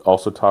 Wu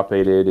also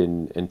top-8'd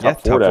in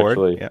top forward,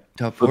 actually. Yeah.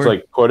 Top so forward. it's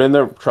like put in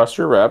the trust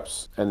your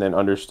reps and then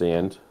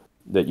understand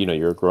that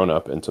you're a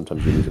grown-up and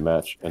sometimes you lose a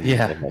match and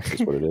that's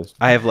just what it is.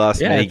 I have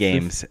lost many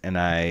games and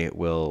I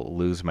will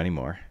lose many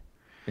more.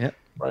 Yeah.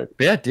 Right.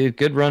 But yeah, dude,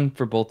 good run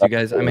for both you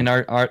guys. I mean,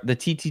 the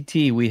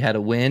TTT, we had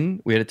a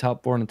win, we had a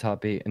top 4 and a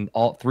top 8, and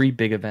all 3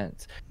 big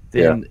events.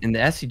 Then in the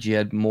SCG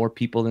had more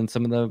people than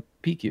some of the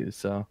PQs.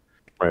 So.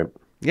 Right.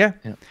 Yeah.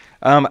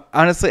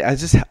 Honestly, I was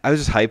just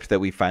hyped that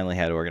we finally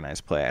had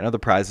organized play. I know the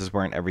prizes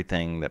weren't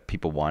everything that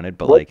people wanted,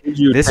 but like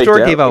this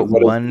store gave out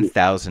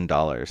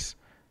 $1,000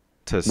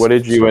 to. What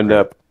did you end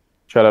up?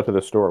 Shout out to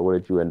the store. What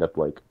did you end up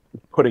like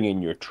putting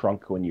in your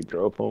trunk when you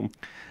drove home?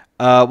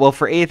 Well,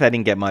 for 8th, I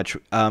didn't get much.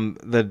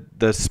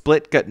 The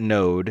split got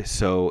node,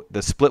 so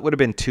the split would have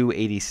been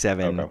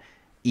 287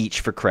 each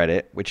for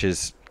credit, which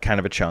is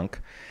kind of a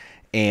chunk.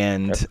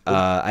 And cool.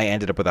 I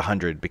ended up with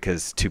 100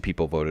 because two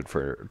people voted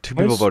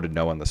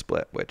no on the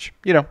split, which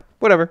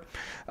whatever.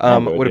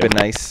 Would have been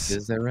nice.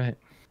 Is that right?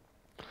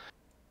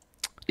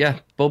 Yeah,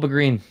 Boba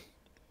Green.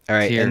 All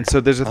right, and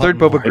so there's a third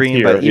Boba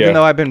Green, but even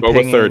though I've been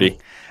pinging, 30.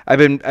 I've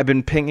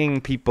been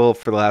pinging people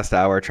for the last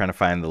hour trying to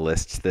find the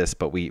lists.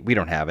 But we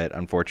don't have it,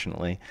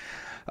 unfortunately.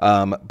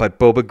 But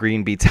Boba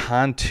Green beats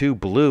Han2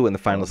 Blue in the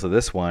finals of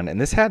this one, and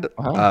this had 2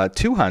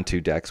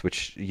 Han2 decks,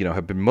 which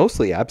have been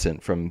mostly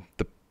absent from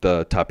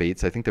the top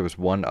 8s. I think there was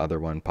one other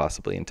one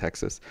possibly in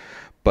Texas,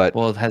 but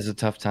it has a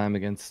tough time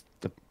against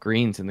the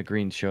greens, and the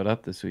greens showed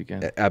up this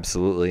weekend.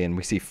 Absolutely, and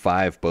we see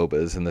 5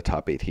 Bobas in the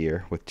top 8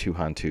 here with 2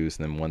 Han2s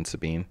and then 1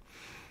 Sabine.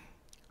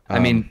 I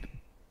mean,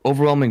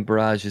 overwhelming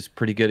barrage is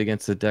pretty good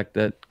against a deck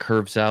that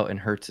curves out and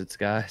hurts its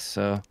guys.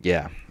 So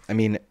yeah, I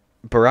mean,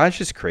 barrage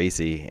is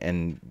crazy,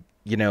 and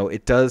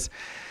it does.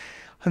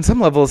 On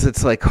some levels,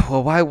 it's like,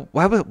 well,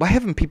 why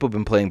haven't people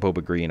been playing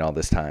Boba Green all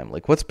this time?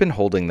 Like, what's been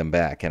holding them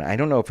back? And I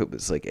don't know if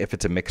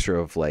it's a mixture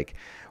of like,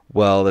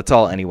 well, that's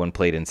all anyone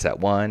played in set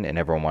 1, and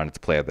everyone wanted to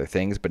play other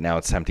things, but now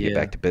it's time to get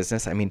back to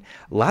business. I mean,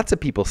 lots of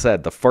people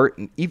said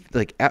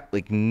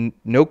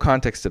no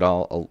context at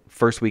all.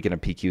 First weekend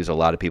of PQs, a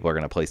lot of people are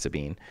going to play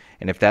Sabine,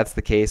 and if that's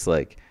the case,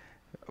 like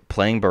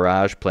playing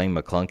Barrage, playing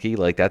McClunky,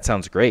 like that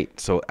sounds great.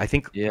 So I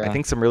think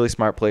some really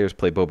smart players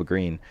play Boba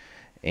Green,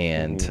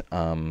 and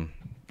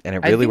and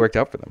it really worked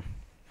out for them.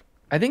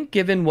 I think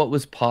given what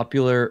was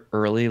popular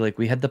early, like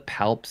we had the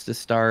Palps to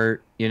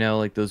start,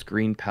 like those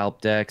green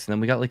Palp decks, and then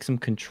we got like some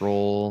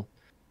control.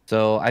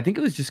 So I think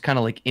it was just kind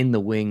of like in the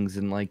wings,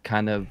 and like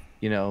kind of,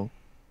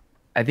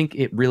 I think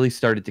it really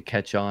started to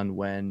catch on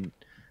when,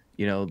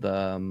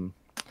 the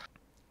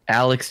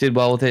Alex did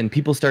well with it, and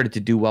people started to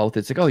do well with it.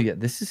 It's like, oh yeah,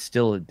 this is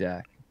still a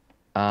deck.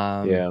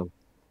 Yeah.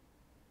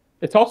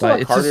 It's also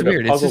like harder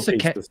to puzzle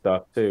piece the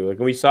stuff too. Like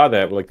we saw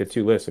that with like the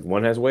 2 lists. Like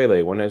one has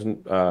Waylay, one has No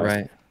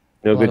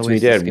Good to Me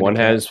Dead. One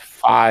has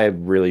 5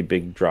 really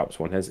big drops.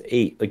 One has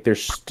 8. Like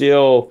there's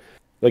still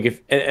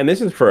like and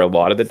this is for a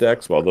lot of the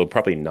decks, although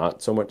probably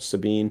not so much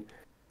Sabine.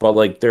 But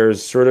like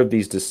there's sort of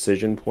these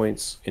decision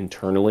points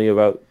internally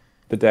about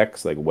the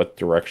decks, like what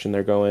direction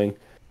they're going.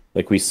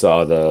 Like we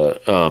saw the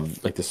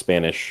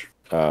Spanish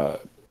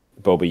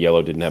Boba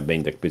Yellow didn't have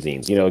main deck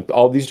Bazines.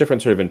 All these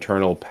different sort of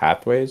internal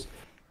pathways.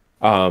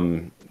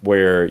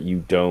 Where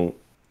you don't,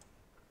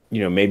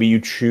 maybe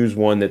you choose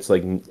one that's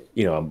like,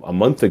 a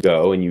month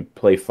ago and you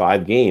play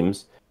 5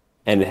 games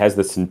and it has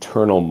this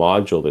internal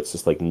module that's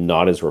just like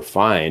not as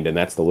refined, and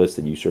that's the list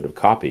that you sort of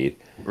copied.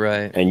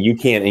 Right. And you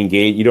can't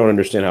engage, you don't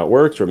understand how it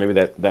works, or maybe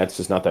that's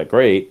just not that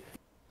great.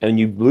 And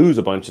you lose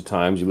a bunch of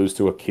times. You lose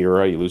to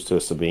Akira, you lose to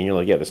a Sabine, you're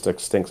like, yeah, this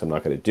deck stinks, I'm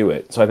not going to do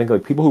it. So I think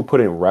like people who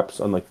put in reps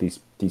on like these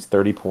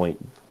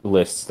 30-point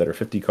lists that are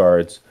 50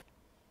 cards,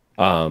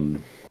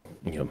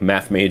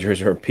 math majors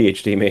or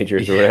PhD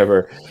majors or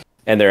whatever,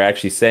 and they're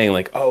actually saying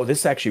like, oh,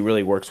 this actually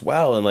really works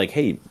well, and like,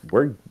 hey,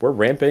 we're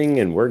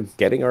ramping and we're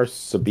getting our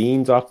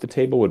Sabines off the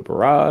table with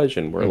Barrage,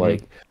 and we're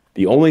like,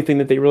 the only thing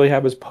that they really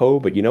have is Poe,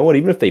 but you know what?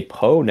 Even if they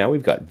Poe, now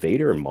we've got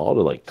Vader and Maul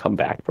to like come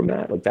back from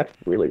that. Like that's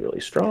really,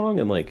 really strong,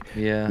 and like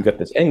we got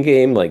this end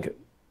game. Like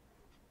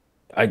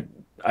I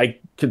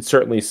could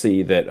certainly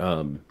see that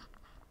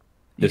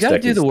this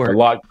deck is a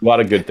lot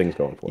of good things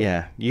going for it.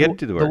 Yeah, you got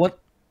to do the work.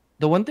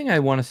 The one thing I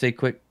want to say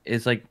quick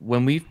is like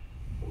when we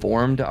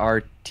formed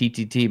our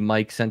TTT,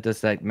 Mike sent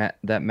us that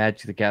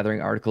Magic the Gathering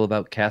article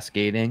about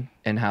cascading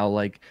and how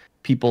like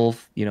people,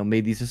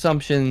 made these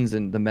assumptions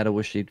and the meta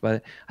was shaped by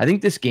it. I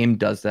think this game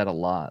does that a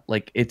lot.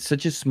 Like it's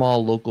such a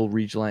small local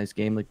regionalized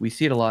game. Like we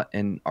see it a lot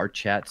in our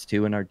chats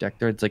too, in our deck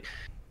threads. Like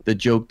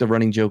the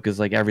running joke is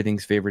like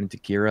everything's favored into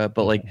Kira,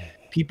 but like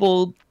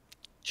people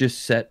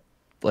just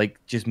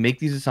make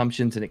these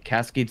assumptions and it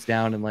cascades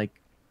down, and like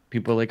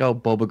people are like, oh,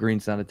 Boba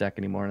Green's not a deck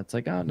anymore. And it's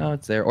like, oh, no,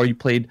 it's there. Or you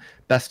played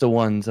best of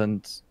ones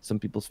on some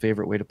people's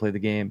favorite way to play the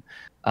game.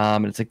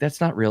 And it's like,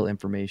 that's not real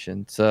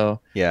information.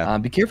 So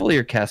be careful of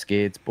your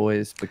cascades,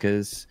 boys,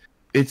 because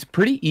it's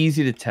pretty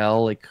easy to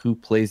tell like who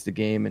plays the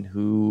game and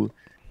who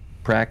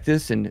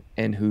practice and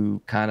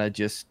who kind of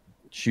just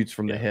shoots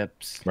from the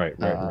hips. Right.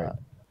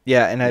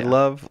 Yeah, and I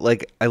love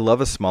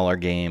a smaller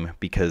game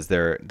because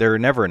there are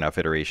never enough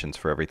iterations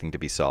for everything to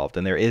be solved,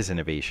 and there is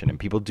innovation, and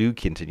people do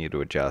continue to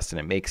adjust, and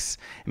it makes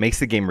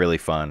the game really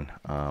fun.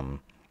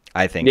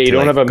 I think. Yeah, you to,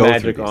 don't like, have a go through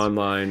Magic these.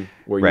 Online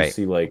where you Right.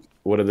 see like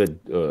what are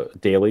the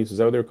dailies? Is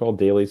that what they're called,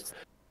 dailies?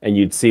 And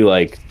you'd see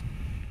like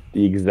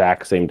the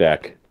exact same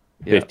deck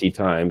 50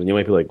 times, and you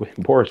might be like,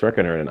 Boris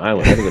Reckoner and an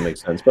island. That doesn't make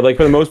sense. But like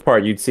for the most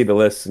part, you'd see the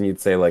lists and you'd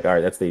say like, all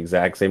right, that's the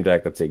exact same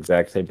deck. That's the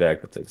exact same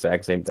deck. That's the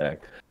exact same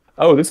deck.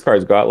 Oh, this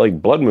card's got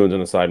like blood moons on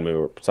the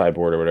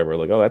sideboard or whatever.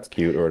 Like, oh, that's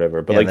cute or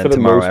whatever. But Yeah, like and for then the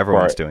tomorrow most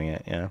everyone's part, doing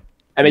it. Yeah.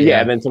 and then,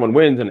 and then someone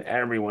wins and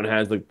everyone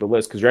has like the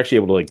list because you're actually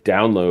able to like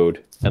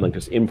download and like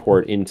just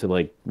import into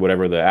like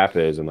whatever the app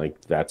is and like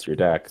that's your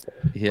deck.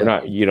 We're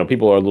not,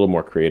 people are a little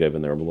more creative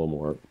and they're a little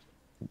more.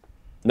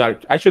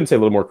 Not, I shouldn't say a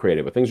little more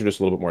creative, but things are just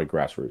a little bit more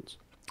grassroots.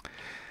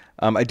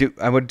 I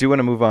want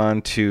to move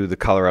on to the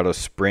Colorado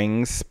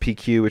Springs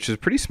PQ, which is a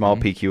pretty small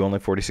PQ, only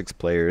 46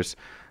 players.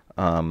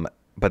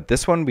 But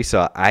this one we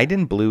saw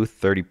Iden Blue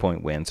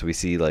 30-point win, so we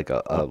see like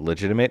a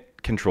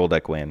legitimate control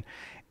deck win.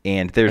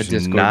 And there's a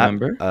Discord not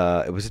member?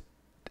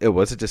 It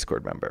was a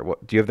Discord member.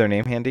 What, do you have their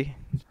name handy?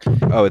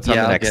 Oh, it's on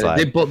the next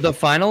slide. The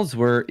finals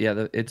were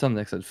it's on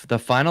the next slide. The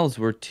finals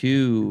were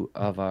 2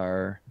 of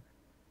our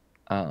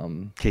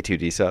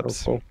KTOD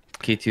subs. Oh, cool.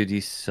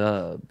 KTOD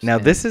subs. Now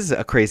this is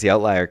a crazy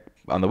outlier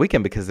on the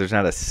weekend because there's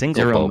not a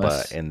single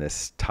Boba in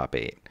this top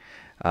 8.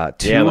 2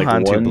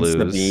 Hantu Blues.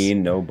 One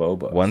Sabine, no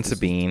Boba. One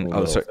Sabine.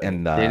 Oh, sorry,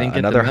 and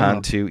another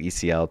Hantu,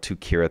 ECL, 2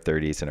 Kira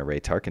 30s, and a Ray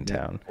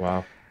Tarkentown.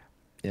 Wow.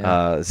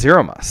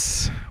 Zero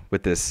Mus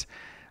with this.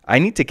 I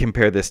need to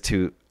compare this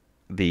to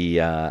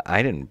the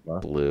Iden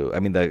Blue. I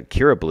mean, the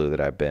Kira Blue that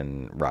I've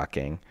been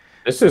rocking.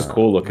 This is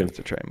cool looking.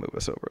 To try and move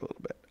us over a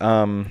little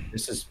bit.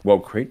 This is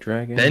Crate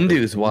Dragon.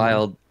 Bendu's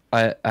wild.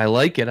 I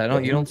like it.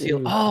 You don't see.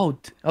 Oh,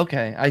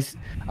 okay.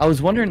 I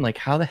was wondering like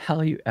how the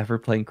hell are you ever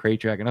playing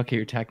Crate Dragon? Okay,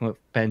 you're attacking with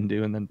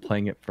Bendu and then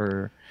playing it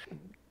for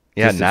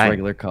 9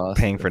 regular cost.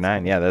 Paying for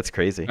 9. Yeah, that's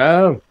crazy.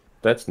 Oh,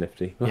 that's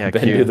nifty. Yeah,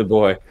 Bendu the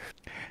boy.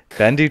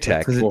 Bendu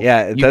tech. Cool.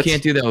 Yeah, you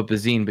can't do that with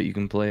Bazine, but you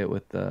can play it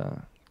with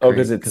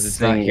because it's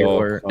not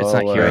hero. It's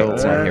not hero.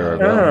 It's not hero.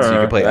 So you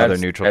can play other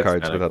neutral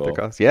cards without the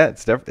cost. Yeah,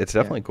 it's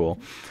definitely cool.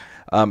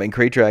 And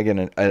Crate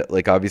Dragon,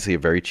 like obviously a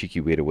very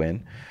cheeky way to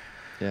win.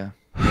 Yeah.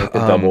 Like the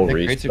double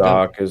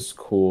restock is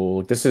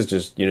cool. This is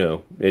just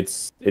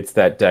it's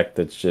that deck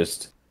that's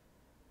just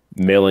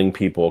milling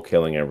people,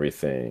 killing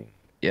everything.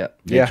 Yeah.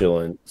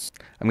 Vigilance.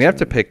 I'm gonna have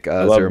to pick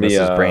Zero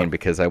Mus's brain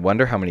because I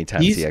wonder how many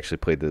times he actually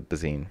played the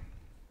Bazine.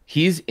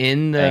 He's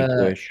in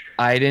the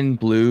Iden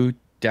Blue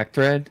deck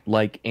thread,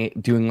 like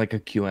doing like a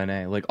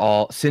Q&A, like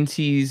since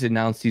he's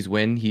announced he's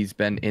win, he's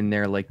been in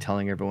there like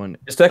telling everyone.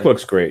 This deck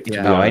looks great.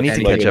 Yeah, no, I need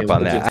to catch up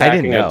on that. I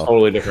didn't know. A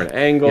totally different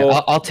angle.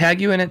 Yeah, I'll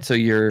tag you in it so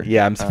you're.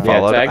 Yeah, I'm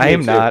followed. I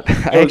am not.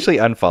 I actually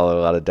unfollowed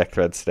a lot of deck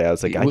threads today. I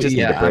was like, I just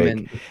need a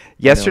break.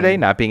 Yesterday,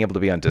 not being able to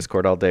be on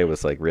Discord all day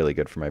was like really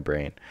good for my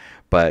brain.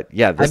 But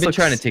yeah, I've been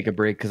trying to take a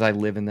break because I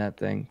live in that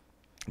thing.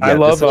 Yeah, I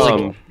love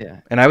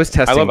and I was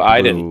testing. I love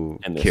Iden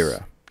and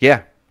Kira.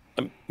 Yeah.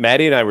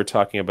 Maddie and I were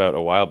talking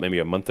about maybe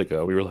a month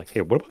ago. We were like,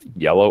 hey, what about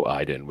yellow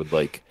Iden with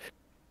like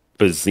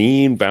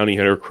Bazine, Bounty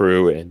Hunter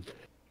Crew, and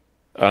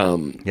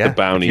the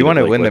bounty? If you want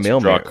to win the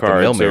mill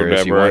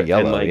mirrors, you want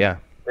yellow. And,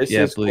 this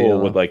is cool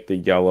with like the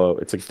yellow.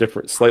 It's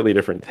a slightly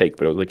different take,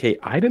 but it was like, hey,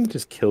 Iden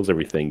just kills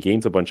everything,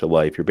 gains a bunch of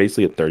life. You're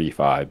basically at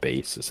 35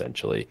 base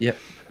essentially. Yep.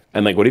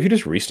 And like, what if you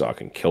just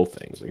restock and kill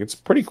things? Like, it's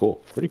pretty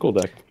cool. Pretty cool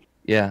deck.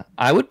 Yeah,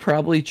 I would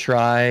probably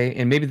try,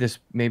 and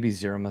maybe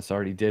Zero Mus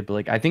already did, but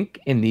like I think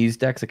in these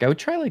decks, like I would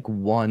try like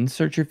 1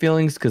 Search Your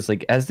Feelings because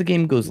like as the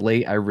game goes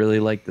late, I really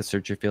like the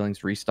Search Your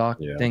Feelings restock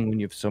thing when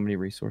you have so many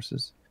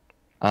resources.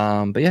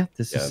 But yeah,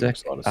 this is sick.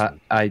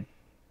 I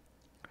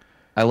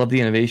love the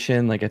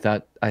innovation. Like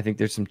I think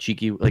there's some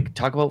cheeky like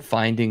talk about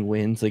finding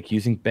wins, like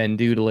using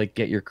Bendu to like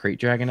get your Crate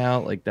Dragon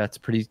out. Like that's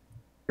pretty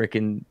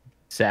freaking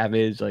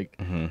savage. Like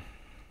you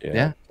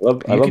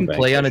can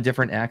play on a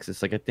different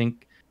axis. Like I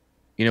think.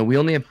 We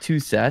only have 2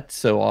 sets,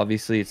 so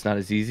obviously it's not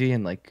as easy.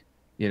 And like,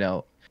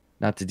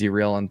 not to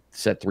derail on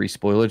set 3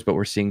 spoilers, but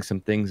we're seeing some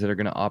things that are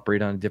going to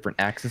operate on a different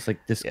axis like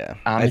this. Yeah,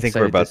 I think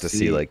we're about to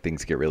see like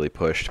things get really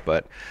pushed.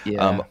 But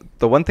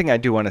the one thing I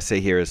do want to say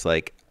here is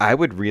like I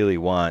would really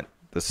want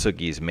the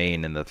Sugi's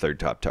main and the 3rd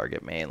top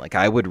target main. Like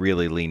I would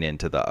really lean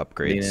into the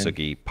upgrade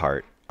Sugi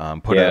part.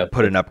 Put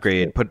an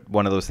upgrade, put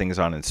one of those things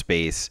on in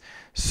space.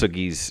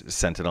 Sugi's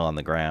Sentinel on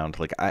the ground.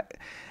 Like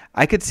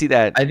I could see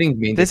that. I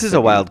think this is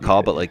a wild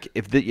call, but like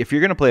if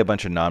you're gonna play a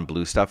bunch of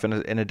non-blue stuff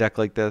in a deck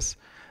like this,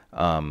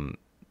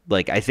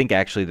 like I think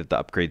actually that the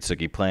upgrade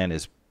Sugi plan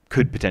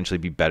could potentially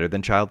be better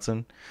than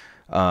Childson.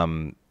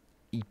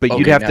 But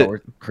you'd have to.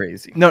 We're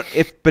crazy. No,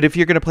 if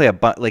you're gonna play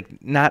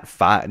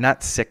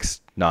not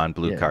 6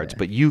 non-blue cards,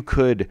 but you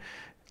could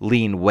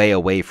lean way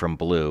away from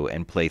blue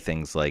and play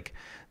things like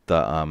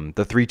the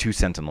 3/2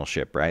 Sentinel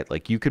ship, right?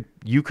 Like you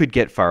could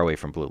get far away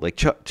from blue. Like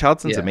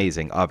Childson's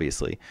amazing,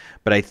 obviously,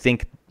 but I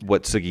think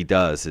what Sugi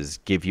does is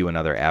give you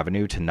another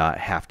avenue to not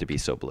have to be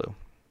so blue.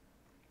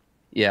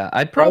 Yeah,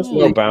 I'd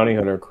probably also Bounty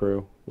Hunter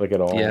Crew. like at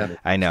all. Yeah,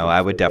 I know.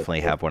 I would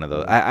definitely have one of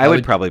those. I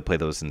would probably play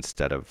those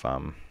instead of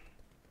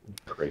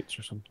crates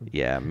or something.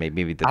 Yeah,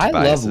 maybe the I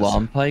love Tobias's.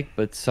 Long Pike,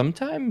 but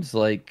sometimes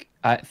like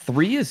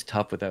 3 is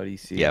tough without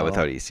ECL. Yeah,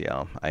 without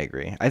ECL, I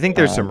agree. I think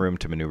there's some room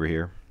to maneuver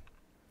here.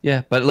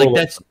 Yeah, but like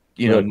that's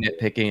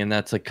nitpicking, and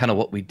that's like kind of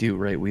what we do,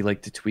 right? We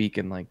like to tweak,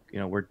 and like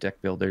we're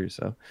deck builders,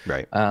 so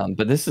right.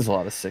 But this is a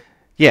lot of sick.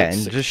 Yeah,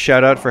 and just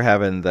shout out for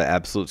having the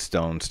absolute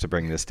stones to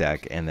bring this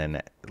deck, and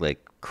then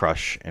like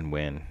crush and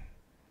win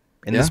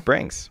in the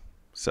springs.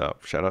 So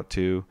shout out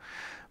to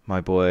my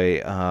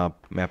boy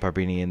Matt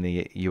Barbini and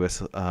the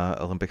U.S.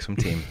 Olympic swim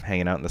team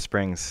hanging out in the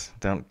springs.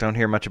 Don't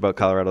hear much about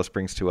Colorado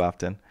Springs too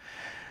often.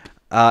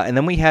 And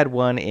then we had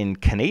one in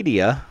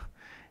Canada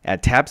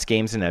at Taps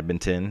Games in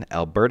Edmonton,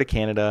 Alberta,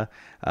 Canada.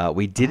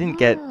 We didn't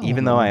get,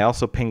 even though I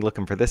also pinged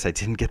looking for this, I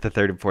didn't get the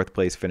 3rd and 4th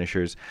place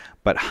finishers.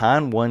 But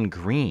Han 1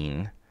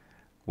 Green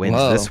wins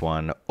this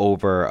one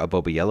over a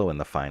Boba Yellow in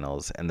the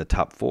finals. And the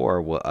top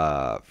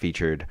 4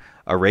 featured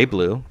a Ray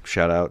Blue.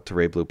 Shout out to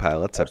Ray Blue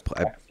Pilots. I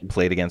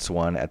played against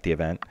one at the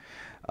event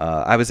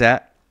I was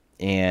at.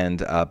 And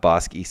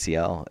Bosk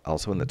ECL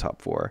also in the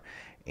top 4.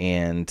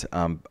 And,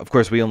 of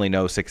course, we only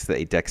know 6 to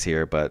 8 decks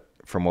here. But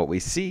from what we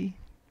see,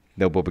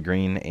 no Boba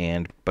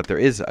Green, but there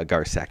is a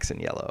Gar Saxon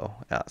Yellow.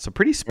 So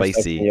pretty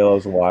spicy.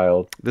 Yellow's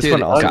wild. This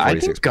one also I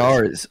think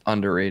Gar is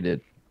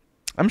underrated.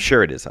 I'm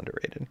sure it is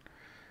underrated.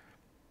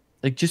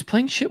 Like just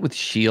playing shit with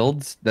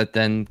shields that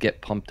then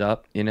get pumped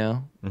up,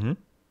 Mm-hmm.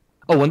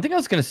 Oh, one thing I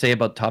was gonna say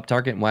about Top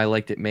Target and why I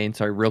liked it main,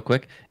 sorry, real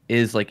quick,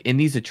 is like in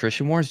these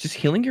attrition wars, just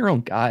healing your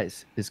own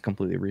guys is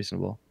completely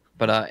reasonable.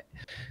 But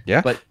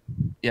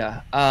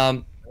yeah,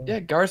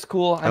 Gar's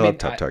cool. I mean, love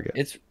Top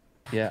Target.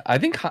 I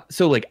think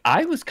so. Like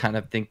I was kind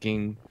of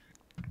thinking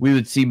we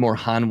would see more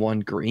Han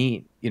 1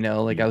 Green,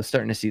 like I was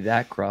starting to see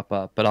that crop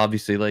up. But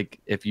obviously, like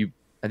I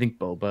think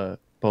Boba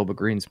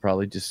Green's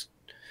probably just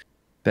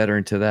better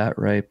into that,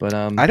 right? But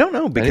I don't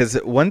know, because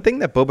one thing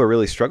that Boba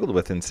really struggled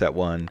with in set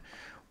 1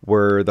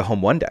 were the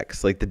home 1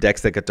 decks, like the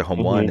decks that got to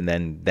home 1 and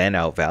then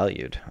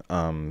outvalued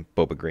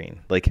Boba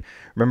Green. Like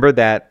remember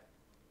that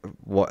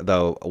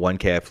the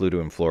 1K I flew to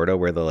in Florida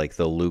where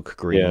the Luke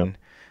Green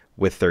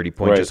with 30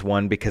 points just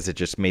won because it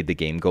just made the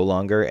game go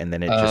longer, and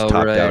then it just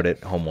topped out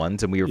at home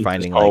 1s, and we were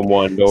finding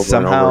like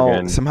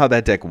somehow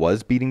that deck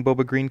was beating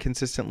Boba Green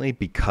consistently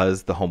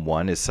because the home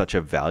 1 is such a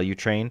value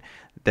train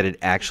that it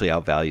actually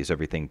outvalues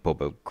everything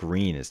Boba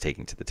Green is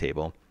taking to the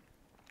table.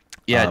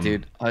 Yeah,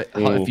 dude.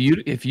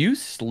 If you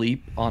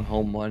sleep on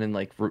home 1 and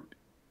like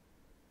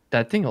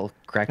that thing will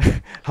crack you.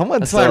 Home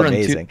 1's so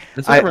amazing.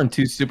 That's why I run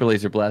 2 Super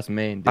Laser Blast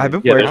main. Dude. I've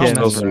been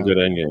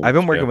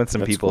working with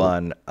some people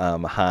on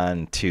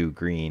Han 2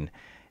 Green,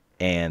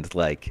 and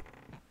like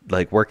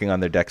working on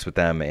their decks with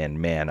them. And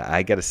man,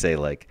 I gotta say,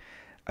 like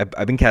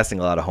I've been casting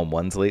a lot of home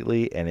 1s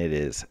lately, and it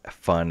is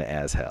fun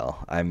as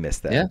hell. I miss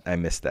that. Yeah. I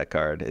missed that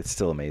card. It's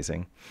still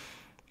amazing.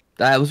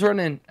 I was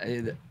running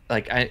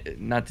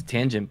not to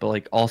tangent, but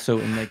like also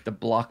in like the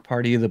block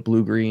party of the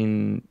blue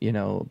green,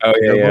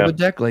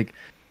 deck. Like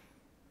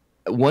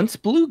once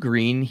blue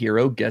green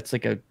hero gets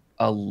like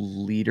a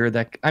leader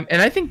that,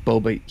 and I think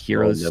Boba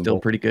hero is still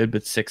pretty good,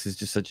 but 6 is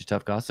just such a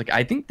tough cost. Like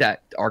I think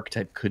that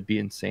archetype could be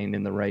insane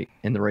in the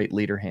right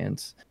leader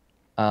hands.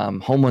 Home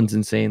 1's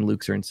insane,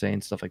 Luke's are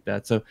insane, stuff like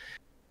that. So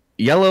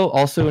yellow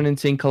also an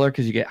insane color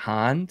because you get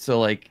Han. So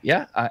like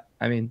I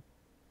mean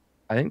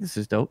I think this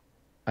is dope.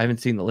 I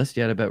haven't seen the list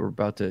yet. I bet we're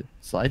about to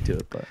slide to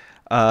it, but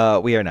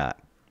we are not,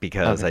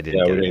 because I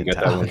didn't get it in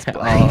time.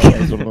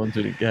 Those are the ones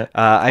we didn't get.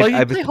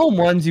 You play home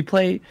 1s. You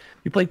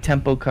play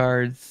tempo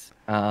cards.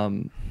 Yeah,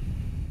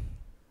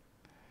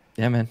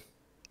 man.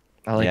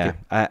 I like it.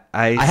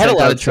 I had a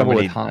lot of trouble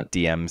with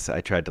DMs. I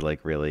tried to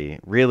like really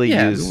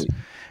use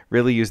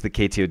the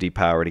KTOD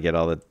power to get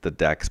all the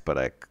decks, but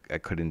I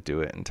couldn't do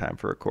it in time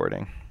for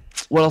recording.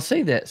 Well, I'll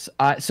say this.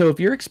 So if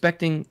you're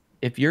expecting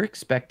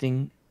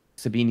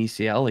Sabine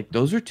ECL, like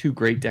those are 2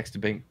 great decks to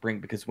bring,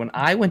 because when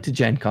I went to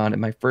Gen Con, at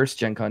my first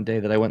Gen Con day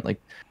that I went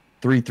like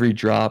 3/3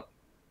 drop,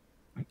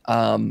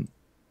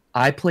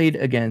 I played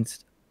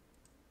against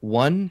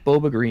 1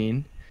 Boba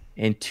Green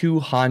and 2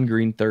 Han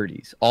Green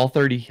 30s, all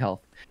 30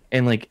 health.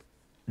 And like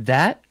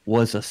that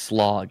was a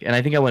slog. And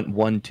I think I went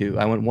 1-2.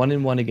 I went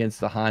 1-1 against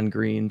the Han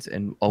Greens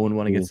and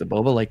 0-1 against the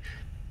Boba. Like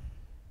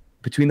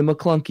between the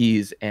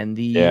McClunkies and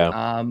the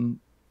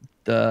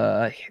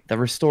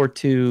Restore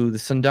 2, the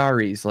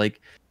Sundaris,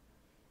 like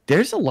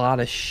there's a lot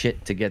of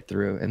shit to get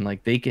through, and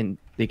like they can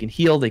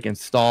heal, they can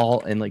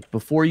stall, and like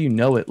before you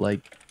know it,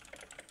 like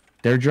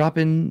they're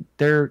dropping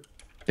their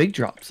big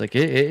drops. Like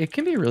it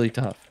can be really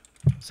tough.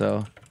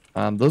 So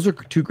those are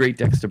 2 great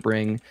decks to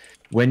bring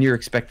when you're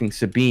expecting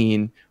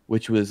Sabine,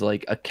 which was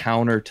like a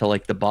counter to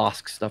like the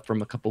Bosk stuff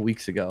from a couple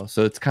weeks ago.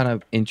 So it's kind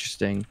of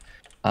interesting,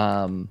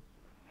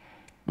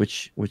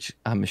 which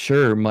I'm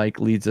sure Mike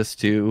leads us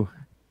to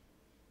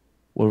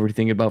what we're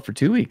thinking about for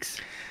 2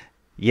 weeks.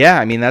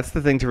 Yeah, I mean, that's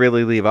the thing to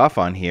really leave off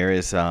on here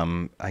is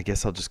I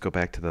guess I'll just go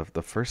back to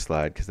the first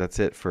slide because that's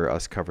it for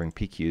us covering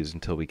PQs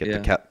until we get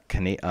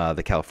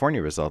the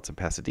California results in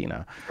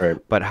Pasadena. Right.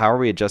 But how are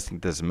we adjusting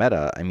this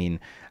meta? I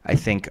mean, I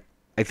think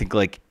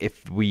like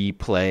if we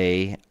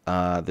play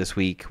this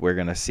week, we're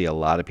going to see a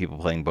lot of people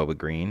playing Boba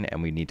Green,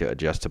 and we need to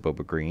adjust to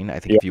Boba Green. I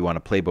think if you want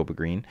to play Boba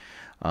Green,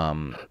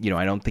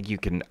 I don't think you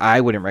can. I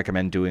wouldn't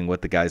recommend doing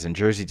what the guys in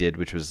Jersey did,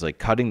 which was like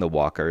cutting the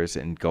walkers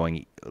and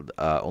going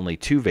only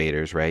 2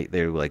 Vaders. Right?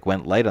 They like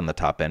went light on the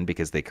top end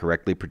because they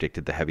correctly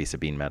predicted the heavy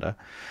Sabine meta.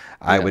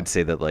 I would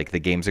say that like the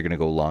games are going to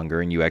go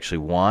longer, and you actually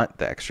want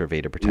the extra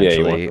Vader potentially,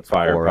 you want the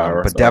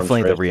firepower, but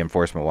definitely the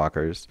reinforcement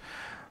walkers.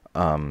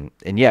 So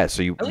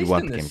you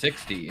want the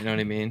 60, you know what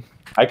I mean?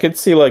 I could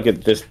see like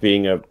this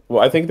being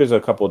I think there's a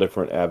couple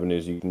different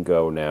avenues you can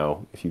go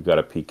now if you've got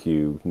a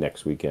PQ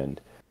next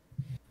weekend.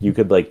 You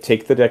could like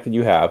take the deck that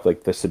you have,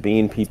 like the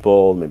Sabine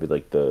people, maybe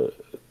like the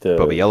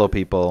Boba Yellow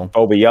people,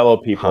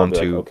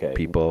 Hantu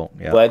people.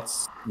 Yeah.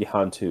 Let's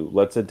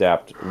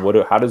adapt.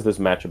 How does this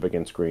matchup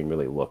against Green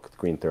really look?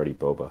 Green 30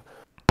 Boba.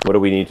 What do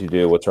we need to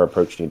do? What's our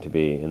approach need to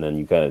be? And then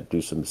you kind of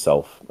do some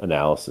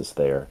self-analysis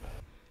there.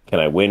 Can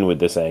I win with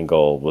this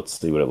angle? Let's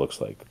see what it looks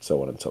like,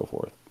 so on and so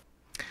forth.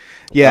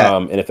 Yeah.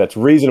 And if that's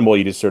reasonable,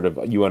 you just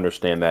you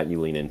understand that and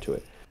you lean into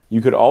it. You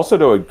could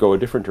also go a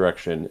different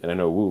direction, and I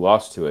know Wu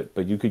lost to it,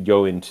 but you could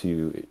go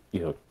into,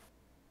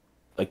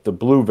 like the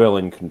blue-green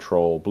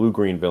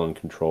villain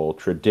control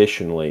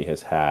traditionally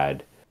has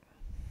had,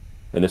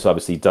 and this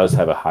obviously does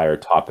have a higher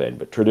top end,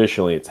 but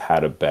traditionally it's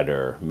had a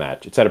better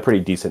match. It's had a pretty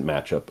decent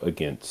matchup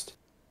against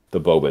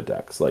the Boba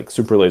decks, like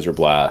Super Laser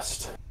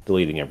Blast,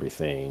 deleting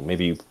everything.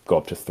 Maybe you go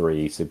up to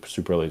 3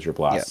 Super Laser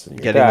Blasts. Yeah.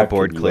 Getting the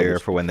board clear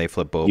for when they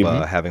flip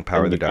Boba, having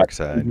power of the dark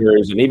side.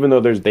 And even though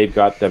they've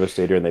got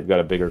Devastator and they've got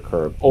a bigger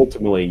curve,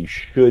 ultimately you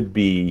should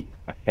be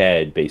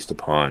ahead based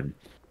upon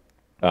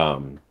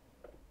some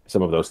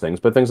of those things.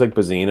 But things like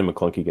Bazine and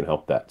McClunky can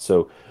help that.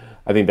 So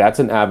I think that's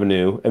an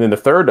avenue. And then the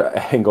third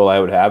angle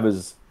I would have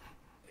is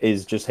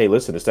just, hey,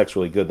 listen, this deck's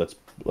really good.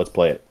 Let's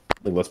play it.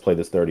 Like, let's play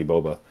this 30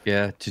 Boba.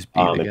 Yeah, just be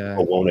the guy. I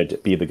want to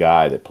be the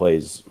guy that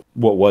plays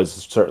what was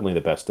certainly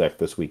the best deck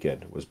this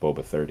weekend was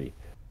Boba 30.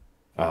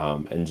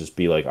 And just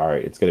be like, all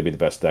right, it's going to be the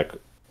best deck.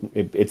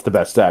 It's the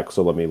best deck,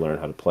 so let me learn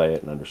how to play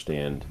it and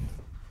understand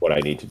what I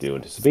need to do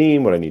into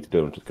Sabine, what I need to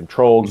do into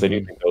Control, because I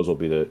do think those will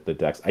be the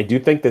decks. I do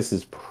think this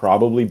is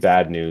probably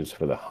bad news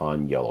for the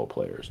Han Yellow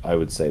players. I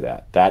would say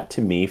that. That,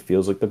 to me,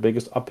 feels like the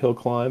biggest uphill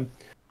climb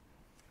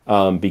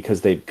because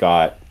they've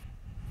got,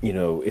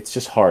 it's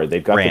just hard.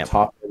 They've got ramp. The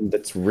top end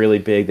that's really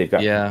big. They've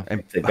got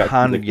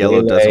Han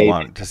Yellow doesn't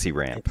want to see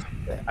ramp.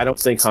 I don't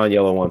think Han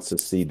Yellow wants to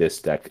see this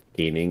deck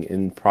gaining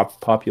in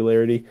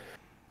popularity.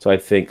 So I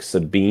think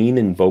Sabine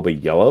and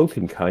Boba Yellow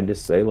can kind of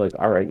say like,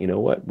 all right, you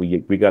know what? We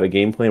got a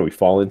game plan. We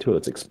fall into it.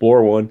 Let's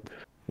explore one.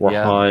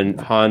 Where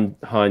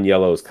Han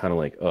Yellow is kind of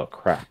like, oh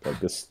crap, like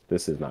this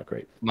is not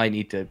great. Might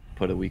need to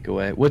put a week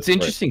away. What's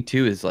interesting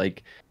too is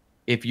like,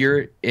 if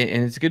you're,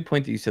 and it's a good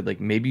point that you said, like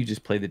maybe you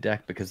just play the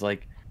deck because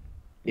like,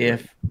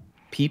 if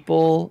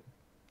people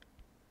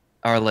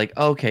are like,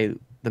 okay,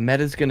 the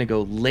meta's going to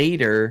go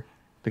later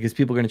because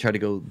people are going to try to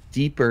go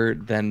deeper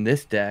than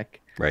this deck.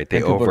 Right. They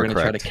people are going to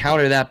try to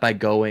counter that by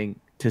going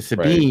to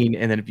Sabine.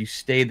 And then if you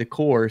stay the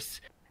course,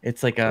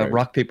 it's like a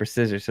rock, paper,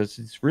 scissors. So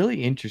it's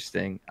really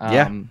interesting.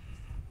 My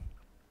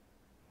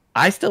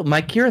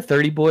Kira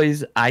 30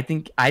 boys, I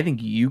think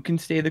you can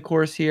stay the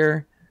course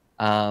here.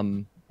 I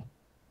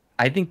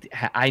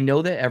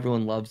know that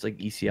everyone loves like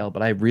ECL,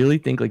 but I really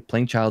think like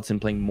playing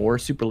Childson, playing more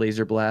Super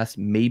Laser Blast,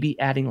 maybe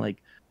adding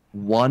like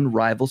one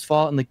Rivals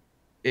Fall, and like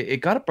it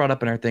got brought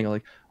up in our thing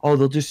like, oh,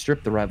 they'll just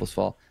strip the Rivals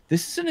Fall.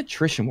 This is an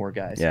attrition war,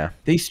 guys. Yeah,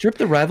 they strip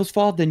the Rivals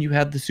Fall, then you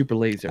have the Super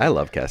Laser. I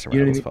love casting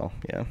Rivals Fall.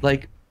 Yeah,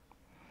 like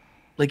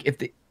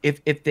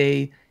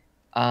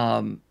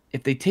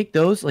if they take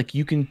those, like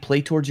you can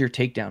play towards your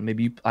takedown.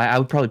 Maybe I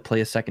would probably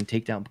play a second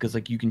takedown because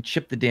like you can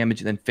chip the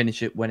damage and then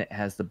finish it when it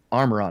has the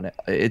armor on it.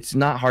 It's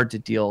not hard to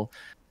deal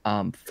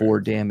 4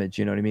 damage.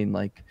 You know what I mean?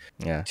 Like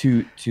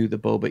to the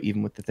Boba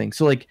even with the thing.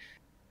 So like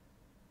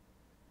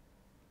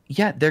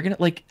they're gonna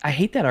like. I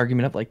hate that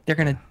argument of like they're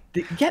gonna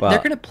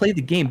play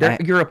the game. They're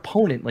your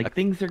opponent. Like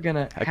things are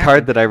gonna. A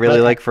card that I really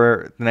like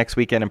for the next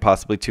weekend and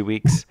possibly 2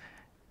 weeks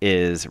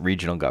is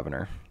Regional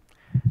Governor.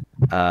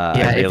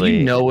 If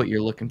you know what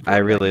you're looking for. I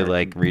really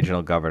like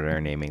Regional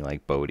Governor naming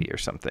like Bodhi or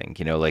something,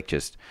 like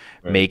just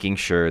making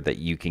sure that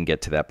you can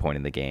get to that point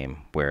in the game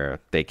where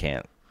they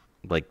can't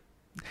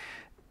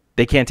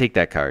take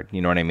that card.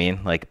 You know what I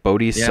mean? Like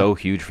Bodhi is so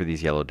huge for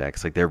these yellow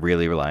decks. Like they're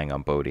really relying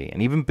on Bodhi,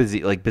 and even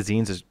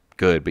Bazine's is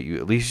good, but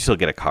at least you still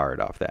get a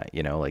card off that.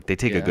 Like they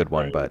take a good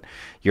one, but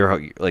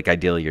you're like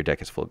ideally your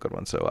deck is full of good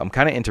ones. So I'm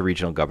kind of into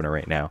Regional Governor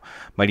right now.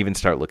 Might even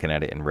start looking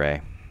at it in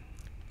Ray.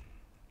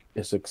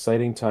 It's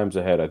exciting times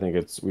ahead. I think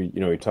we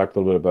talked a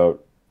little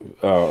bit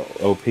about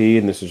OP,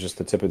 and this is just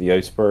the tip of the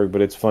iceberg, but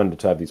it's fun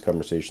to have these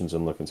conversations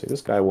and look and say, this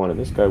guy won and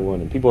this guy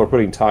won, and people are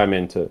putting time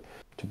in to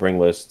bring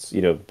lists.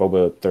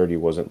 Boba 30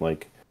 wasn't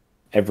like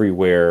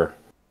everywhere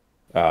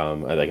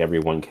like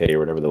every 1K or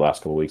whatever the last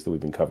couple of weeks that we've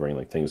been covering,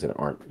 like things that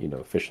aren't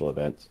official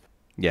events.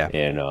 Yeah.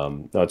 And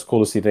no, it's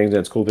cool to see things. And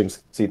it's cool to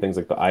see things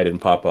like the I didn't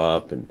pop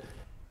up, and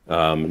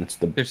it's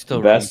the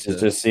best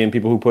is just seeing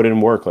people who put in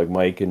work, like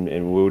Mike and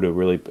Wu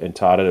and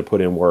Tada to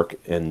put in work,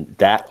 and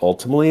that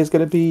ultimately is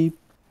going to be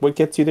what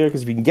gets you there.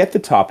 Because if you can get the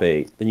top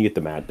 8, then you get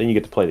the match, then you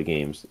get to play the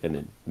games, and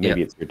then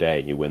maybe it's your day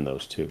and you win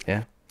those too.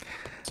 Yeah.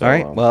 So, all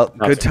right. Well,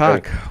 good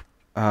talk.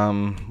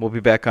 We'll be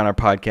back on our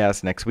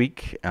podcast next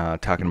week,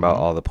 talking about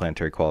all the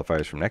Planetary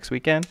qualifiers from next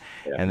weekend,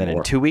 and then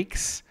in 2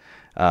 weeks,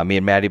 me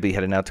and Maddie will be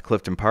heading out to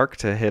Clifton Park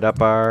to hit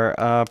up our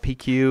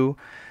PQ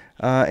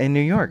in New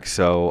York.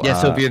 So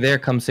yeah, so if you're there,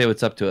 come say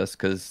what's up to us,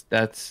 because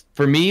that's,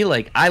 for me,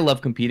 like, I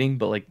love competing,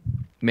 but like,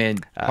 man,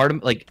 part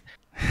of like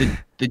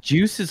the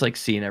juice is like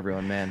seeing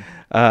everyone, man.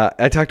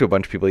 I talked to a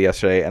bunch of people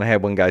yesterday, and I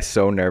had one guy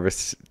so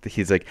nervous.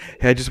 He's like,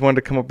 "Hey, I just wanted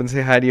to come up and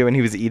say hi to you," and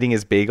he was eating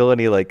his bagel,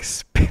 and he like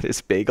spit his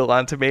bagel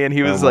onto me, and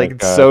he was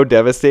like so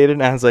devastated.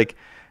 And I was like,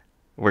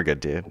 "We're good,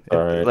 dude.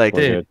 All right, like,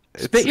 dude,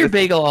 spit your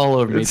bagel all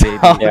over me, it's baby.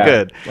 all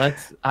good.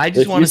 I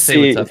just want to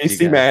say what's up to you. If you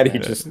see Maddie,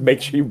 just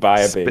make sure you buy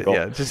a bagel.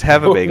 Yeah, just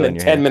have a bagel in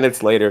your 10 hand.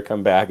 minutes later,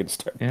 come back and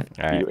start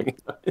viewing.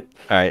 All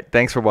right.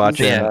 Thanks for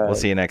watching. We'll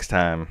see you next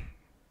time.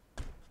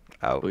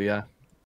 Out. Booyah.